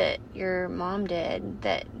kid that your mom did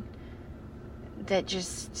that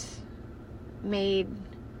just made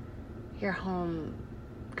your home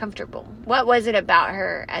comfortable? What was it about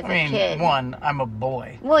her as a kid? One, I'm a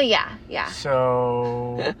boy. Well, yeah.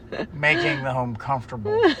 So making the home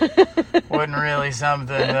comfortable wasn't really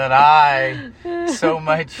something that I so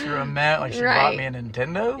much remember. Like she bought me a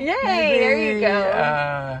Nintendo. Yay, maybe. there you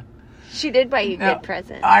go. She did buy you good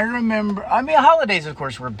presents. I remember. I mean, holidays, of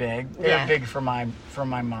course, were big. They Yeah. were big for my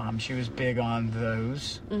mom. She was big on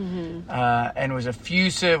those, Mm-hmm. and was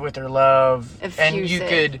effusive with her love. And you Effusive.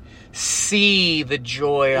 could see the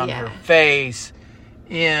joy on her Yeah. face,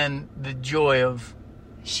 in the joy of.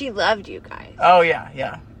 She loved you guys. Oh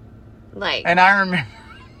yeah. Like, And I remember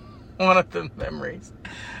one of the memories.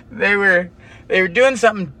 They were doing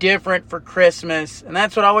something different for Christmas, and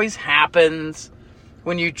that's what always happens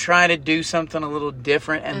when you try to do something a little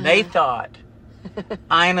different. And they thought,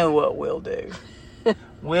 I know what we'll do.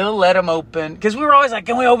 We'll let them open, because we were always like,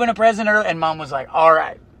 can we open a present early? And Mom was like, all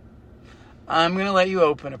right, I'm going to let you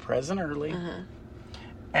open a present early.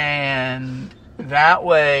 And that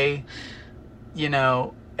way,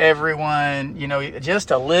 everyone, just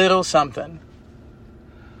a little something.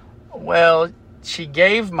 Well, she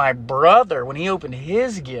gave my brother, when he opened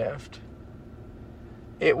his gift,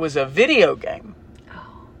 it was a video game.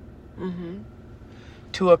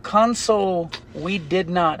 To a console we did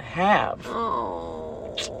not have.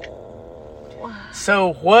 oh,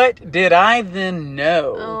 So what did I then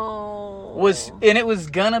know it was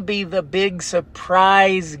gonna be the big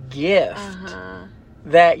surprise gift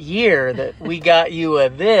that year that we got you a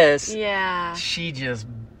this. yeah. She just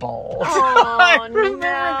bawled. Oh, I remember.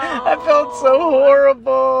 I felt so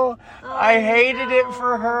horrible. I hated it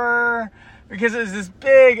for her. Because it was this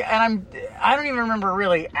big, and I don't even remember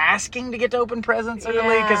really asking to get to open presents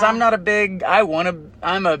early, because I'm not a big,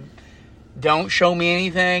 don't show me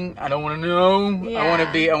anything, I don't want to know,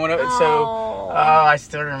 I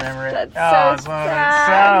still remember it. That's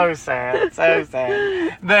so sad. So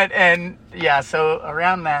sad. So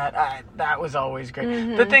around that was always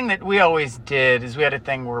great. The thing that we always did is we had a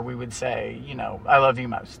thing where we would say, I love you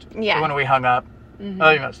most. Yeah. When we hung up. I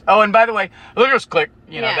love you most. Oh, and by the way, let's just click,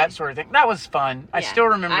 that sort of thing. That was fun. I still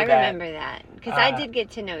remember that. I remember that. Because I did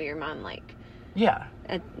get to know your mom, like, yeah.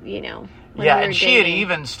 when we Yeah, were and she had dating.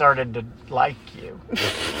 even started to like you.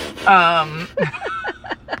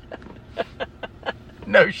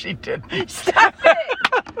 No, she didn't. Stop it!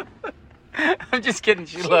 I'm just kidding.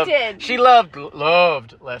 She did. She loved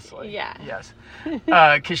Leslie. Yeah. Yes.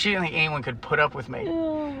 Because she didn't think anyone could put up with me.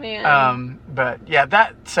 Oh, man. But yeah,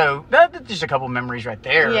 that's just a couple memories right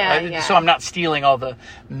there. Yeah. So I'm not stealing all the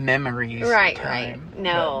memories. Right.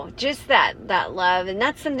 No, just that love. And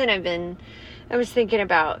that's something I was thinking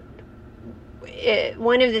about.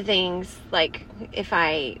 One of the things, like, if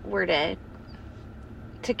I were to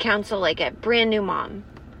counsel, like, a brand new mom,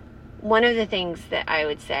 one of the things that I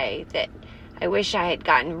would say that I wish I had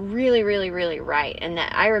gotten really, really, really right, and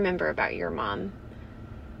that I remember about your mom,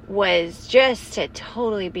 was just to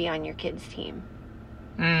totally be on your kids' team.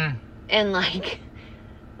 And like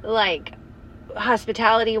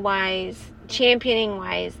hospitality-wise,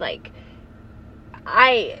 championing-wise, like,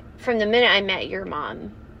 from the minute I met your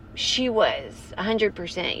mom, she was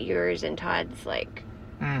 100% yours and Todd's, like,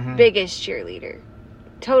 biggest cheerleader.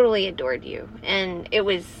 Totally adored you. And it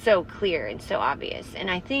was so clear and so obvious.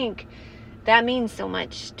 And I think that means so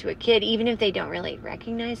much to a kid, even if they don't really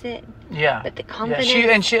recognize it. Yeah. But the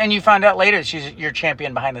confidence. Yeah, and you find out later she's your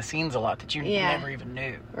champion behind the scenes a lot that you never even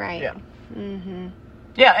knew. Right. Yeah.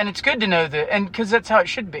 Yeah, and it's good to know that, and because that's how it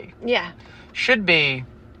should be. Yeah. Should be.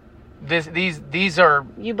 These are.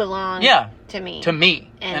 You belong. Yeah. To me. To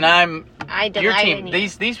me, and I delight your team. in you.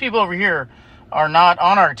 These people over here are not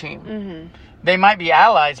on our team. They might be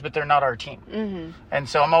allies, but they're not our team. And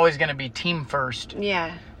so I'm always going to be team first.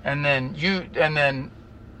 Yeah. And then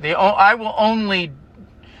I will only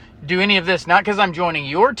do any of this, not because I'm joining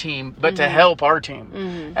your team, but to help our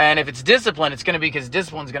team. And if it's discipline, it's going to be because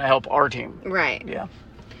discipline's going to help our team. Right. Yeah.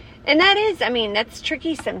 And that's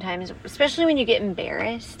tricky sometimes, especially when you get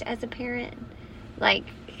embarrassed as a parent. Like,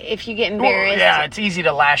 if you get embarrassed. Well, yeah, it's easy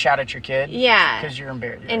to lash out at your kid. Yeah. Because you're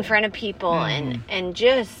embarrassed. In front of people and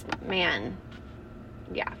just, man,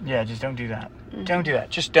 yeah. Yeah, just don't do that. Don't do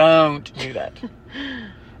that. Just don't do that.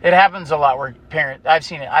 It happens a lot where I've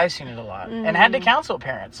seen it a lot. And had to counsel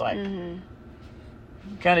parents, like,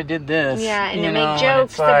 kind of did this. Yeah, and to make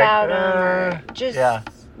jokes about them or just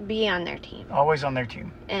be on their team. Always on their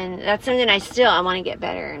team. And that's something I want to get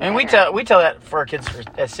better. And we tell that for our kids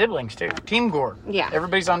as siblings too. Team Gore. Yeah.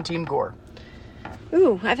 Everybody's on Team Gore.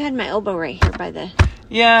 Ooh, I've had my elbow right here by the.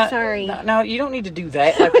 Yeah. Sorry. No, you don't need to do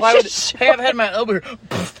that. Like, why would? Hey, I've had my elbow here.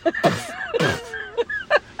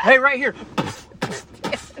 Hey, right here.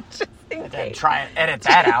 I'm trying to edit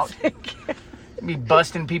that out. Be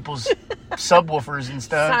busting people's subwoofers and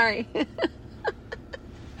stuff. Sorry.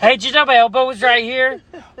 Hey, did you know my elbow was right here?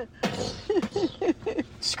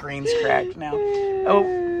 Screen's cracked now.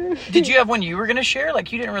 Oh, did you have one you were going to share?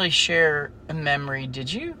 Like, you didn't really share a memory,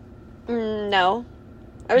 did you? No.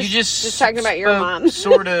 I was you just talking about your mom.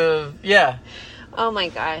 Sort of, yeah. Oh my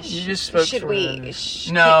gosh. You just spoke. Should we?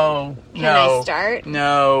 No. Can I start?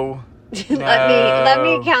 No. Let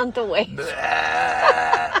me count the ways.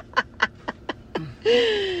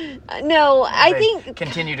 No, I think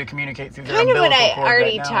continue to communicate through their kind of what I cord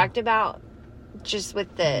already right talked about, just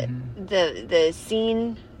with the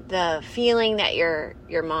scene, the feeling that your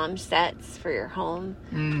mom sets for your home.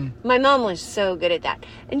 My mom was so good at that.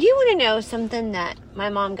 And do you want to know something that my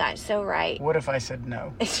mom got so right? What if I said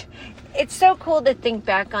no? It's so cool to think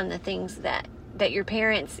back on the things that your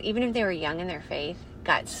parents, even if they were young in their faith,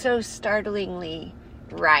 got so startlingly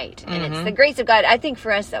right. And it's the grace of God. I think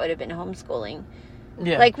for us that would have been homeschooling.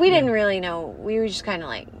 Yeah. Like, we didn't really know. We were just kind of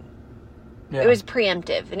like, it was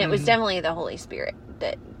preemptive. And it was definitely the Holy Spirit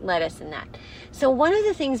that led us in that. So one of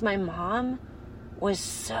the things my mom was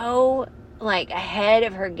so, like, ahead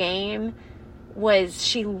of her game was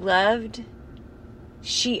she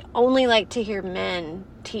only liked to hear men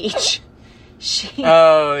teach.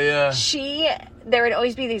 There would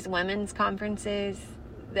always be these women's conferences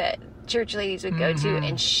that church ladies would go to,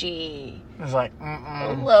 and she was like,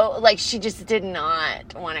 she just did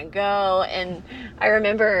not want to go. And I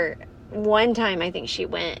remember one time I think she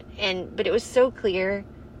went, but it was so clear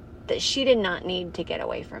that she did not need to get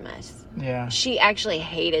away from us. Yeah. She actually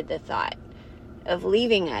hated the thought of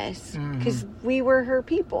leaving us because we were her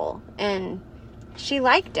people and she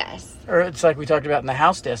liked us. Or it's like we talked about in the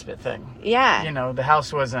house despot thing. Yeah. You know, the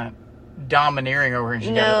house wasn't domineering over her and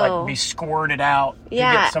she got to, like, be squirted out to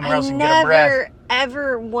get somewhere else and get a breath.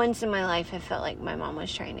 Ever once in my life have felt like my mom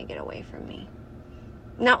was trying to get away from me.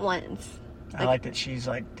 Not once. I like that she's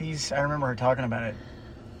like, I remember her talking about it.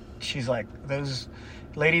 She's like, those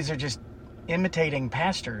ladies are just imitating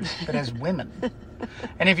pastors, but as women.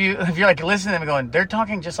 And if you're like listening to them going, they're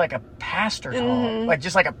talking just like a pastor talk, like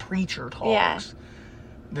just like a preacher talks. Yeah.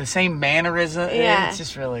 The same mannerism. Yeah. It's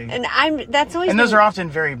just really. And that's always. And those are often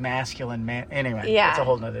very masculine. Anyway, yeah, it's a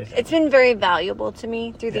whole nother thing. It's been very valuable to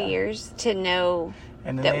me through the years to know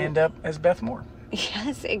And then they end up as Beth Moore.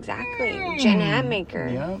 Yes, exactly. Jen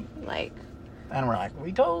Hatmaker. Yep. Like. And we're like,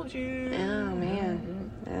 we told you. Oh,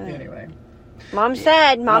 man. Anyway. Mama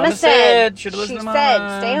said. Should have listened to Mom. She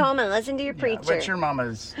said, stay home and listen to your preacher. But your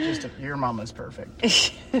mama's perfect.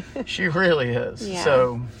 She really is. Yeah.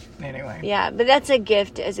 So, anyway. Yeah, but that's a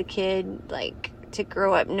gift as a kid, like, to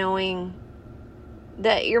grow up knowing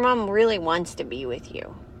that your mom really wants to be with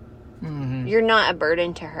you. Mm-hmm. You're not a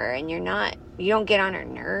burden to her, and you don't get on her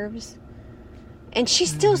nerves. And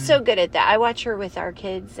she's still so good at that. I watch her with our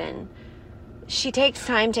kids, and she takes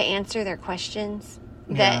time to answer their questions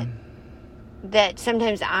that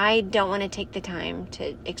sometimes I don't want to take the time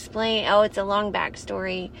to explain. Oh, it's a long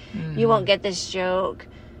backstory. Mm-hmm. You won't get this joke.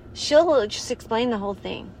 She'll just explain the whole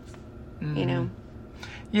thing, you know?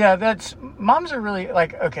 Yeah, moms are really,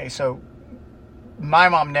 like, okay, so my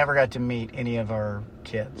mom never got to meet any of our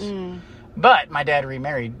kids. But my dad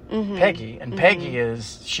remarried Peggy, and Peggy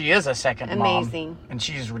she is a second Amazing. mom. And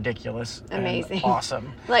she's ridiculous. Amazing. And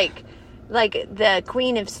awesome. Like the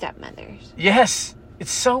queen of stepmothers. Yes.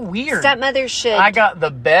 It's so weird. Stepmothers should. I got the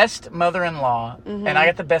best mother-in-law, and I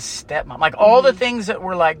got the best stepmom. Like, all the things that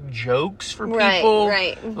were, like, jokes for people.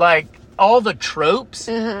 Right. Like, all the tropes,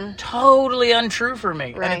 totally untrue for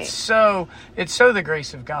me. Right. And it's so the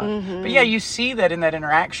grace of God. But yeah, you see that in that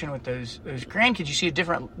interaction with those grandkids. You see a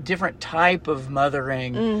different type of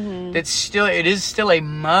mothering. It is still a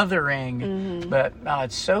mothering, but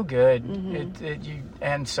it's so good.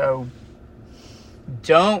 And so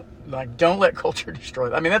don't let culture destroy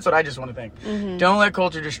that. I mean, that's what I just want to think. Don't let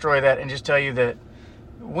culture destroy that, and just tell you that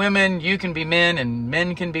women, you can be men, and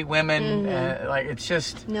men can be women. It's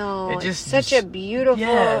just such a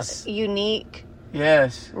beautiful, unique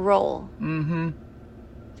role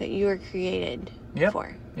that you were created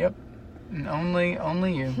for. Yep. And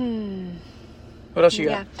only you. What else you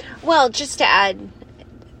got? Well, just to add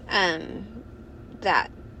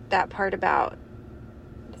that part about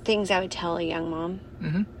things I would tell a young mom.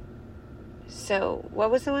 So, what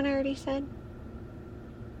was the one I already said?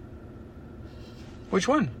 Which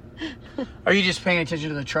one? Are you just paying attention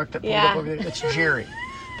to the truck that pulled up over there? That's Jerry.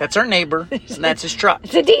 That's our neighbor, and that's his truck.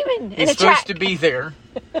 It's a demon. He's supposed to be there.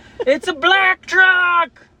 It's a black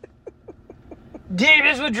truck!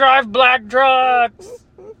 Demons would drive black trucks!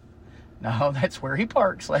 No, that's where he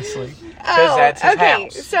parks, Leslie. Because that's his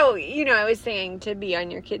house. So, I was saying to be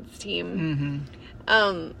on your kids' team.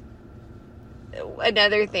 Another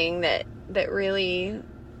thing that really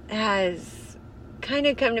has kind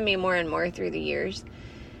of come to me more and more through the years,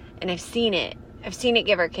 and I've seen it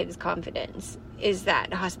give our kids confidence, is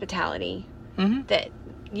that hospitality. That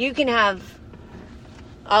you can have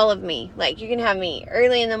all of me. Like, you can have me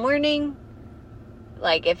early in the morning.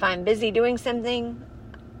 Like, if I'm busy doing something,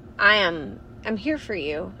 I'm here for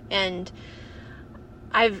you. And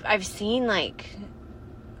I've seen, like,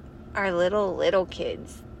 our little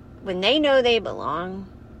kids, when they know they belong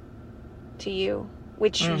to you,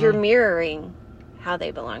 which you're mirroring how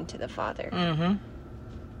they belong to the Father,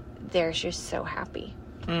 they're just so happy.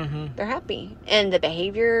 They're happy. And the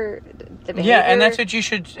behavior. Yeah, and that's what you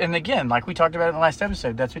should, and again, like we talked about in the last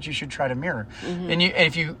episode, that's what you should try to mirror. And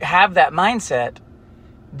if you have that mindset,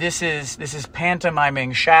 this is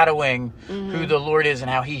pantomiming, shadowing who the Lord is and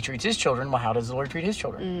how he treats his children. Well, how does the Lord treat his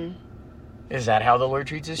children? Is that how the Lord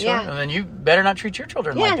treats his children? And then you better not treat your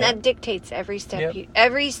children like that. Yeah, and that dictates every step,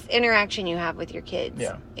 every interaction you have with your kids.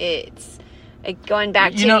 Yeah. It's going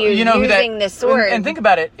back to using the sword. And think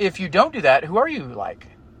about it. If you don't do that, who are you like?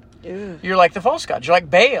 You're like the false god. You're like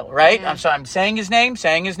Baal, right? Yeah. I'm saying his name,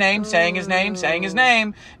 saying his name.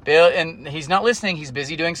 Baal, and he's not listening. He's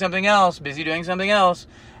busy doing something else.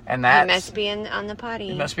 And that he must be on the potty.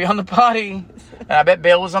 He must be on the potty. And I bet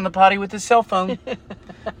Baal was on the potty with his cell phone.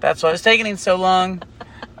 That's why it's taking him so long.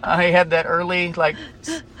 He had that early, like,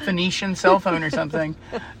 Phoenician cell phone or something.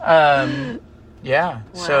 Yeah. Wow.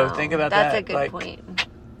 So think about that. That's a good point.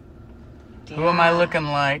 Who am I looking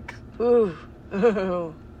like? Ooh.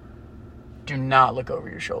 Do not look over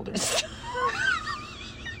your shoulders.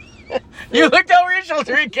 You looked over your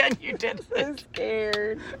shoulder again. You did. I'm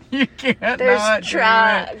scared. You can't. There's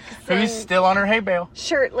trucks. Who's still on her hay bale?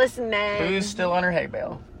 Shirtless men. Who's still on her hay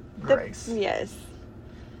bale? Grace. Yes.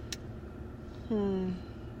 Well,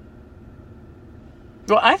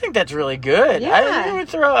 I think that's really good. Yeah.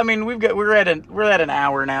 We're at an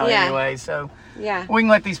hour now anyway, so we can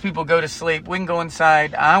let these people go to sleep. We can go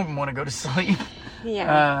inside. I want to go to sleep.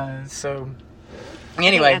 Yeah. So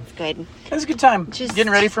anyway, that's good. That's a good time. Just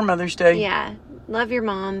getting ready for Mother's Day. Yeah. Love your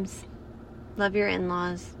moms. Love your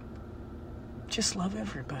in-laws. Just love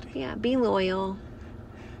everybody. Yeah. Be loyal.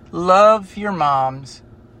 Love your moms.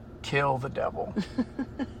 Kill the devil.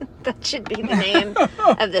 That should be the name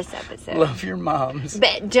of this episode. Love your moms.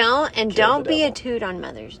 But don't be a devil. toot on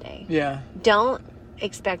Mother's Day. Yeah. Don't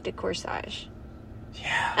expect a corsage.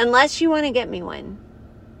 Yeah. Unless you want to get me one.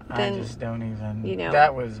 Then, I just don't even. you know.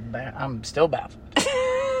 That was bad. I'm still baffled.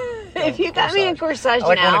 if you got me a corsage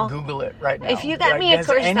I now. want to Google it right now. If you got me a has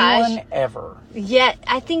corsage. anyone ever? Yeah,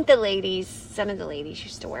 I think some of the ladies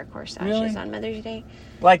used to wear corsages Really? on Mother's Day.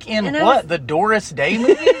 Like in And I what? was- The Doris Day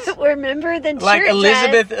movies? Remember the Like shirt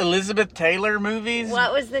dress? Elizabeth Taylor movies?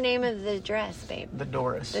 What was the name of the dress, babe? The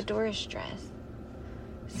Doris. The Doris dress.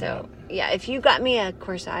 So, yeah, if you got me a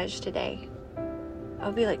corsage today,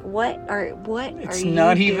 I'll be like, what are It's you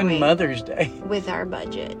not even doing Mother's Day. with our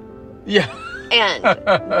budget? Yeah.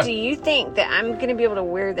 And do you think that I'm going to be able to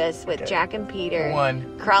wear this with Okay. Jack and Peter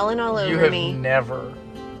One, crawling all you over have me? never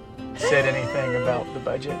said anything about the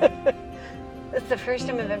budget. That's the first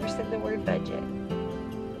time I've ever said the word budget.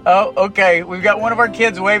 Oh, okay. We've got one of our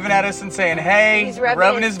kids waving at us and saying, hey, He's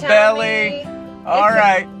rubbing his belly. All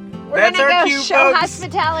right. We're That's gonna our go cue, show folks.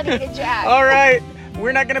 hospitality to Jack. All right.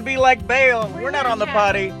 We're not going to be like Bale. We're not your on the Jack.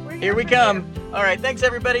 potty. We're Here your we come. All right. Thanks,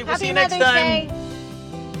 everybody. We'll Happy see you next Mother's time. Day.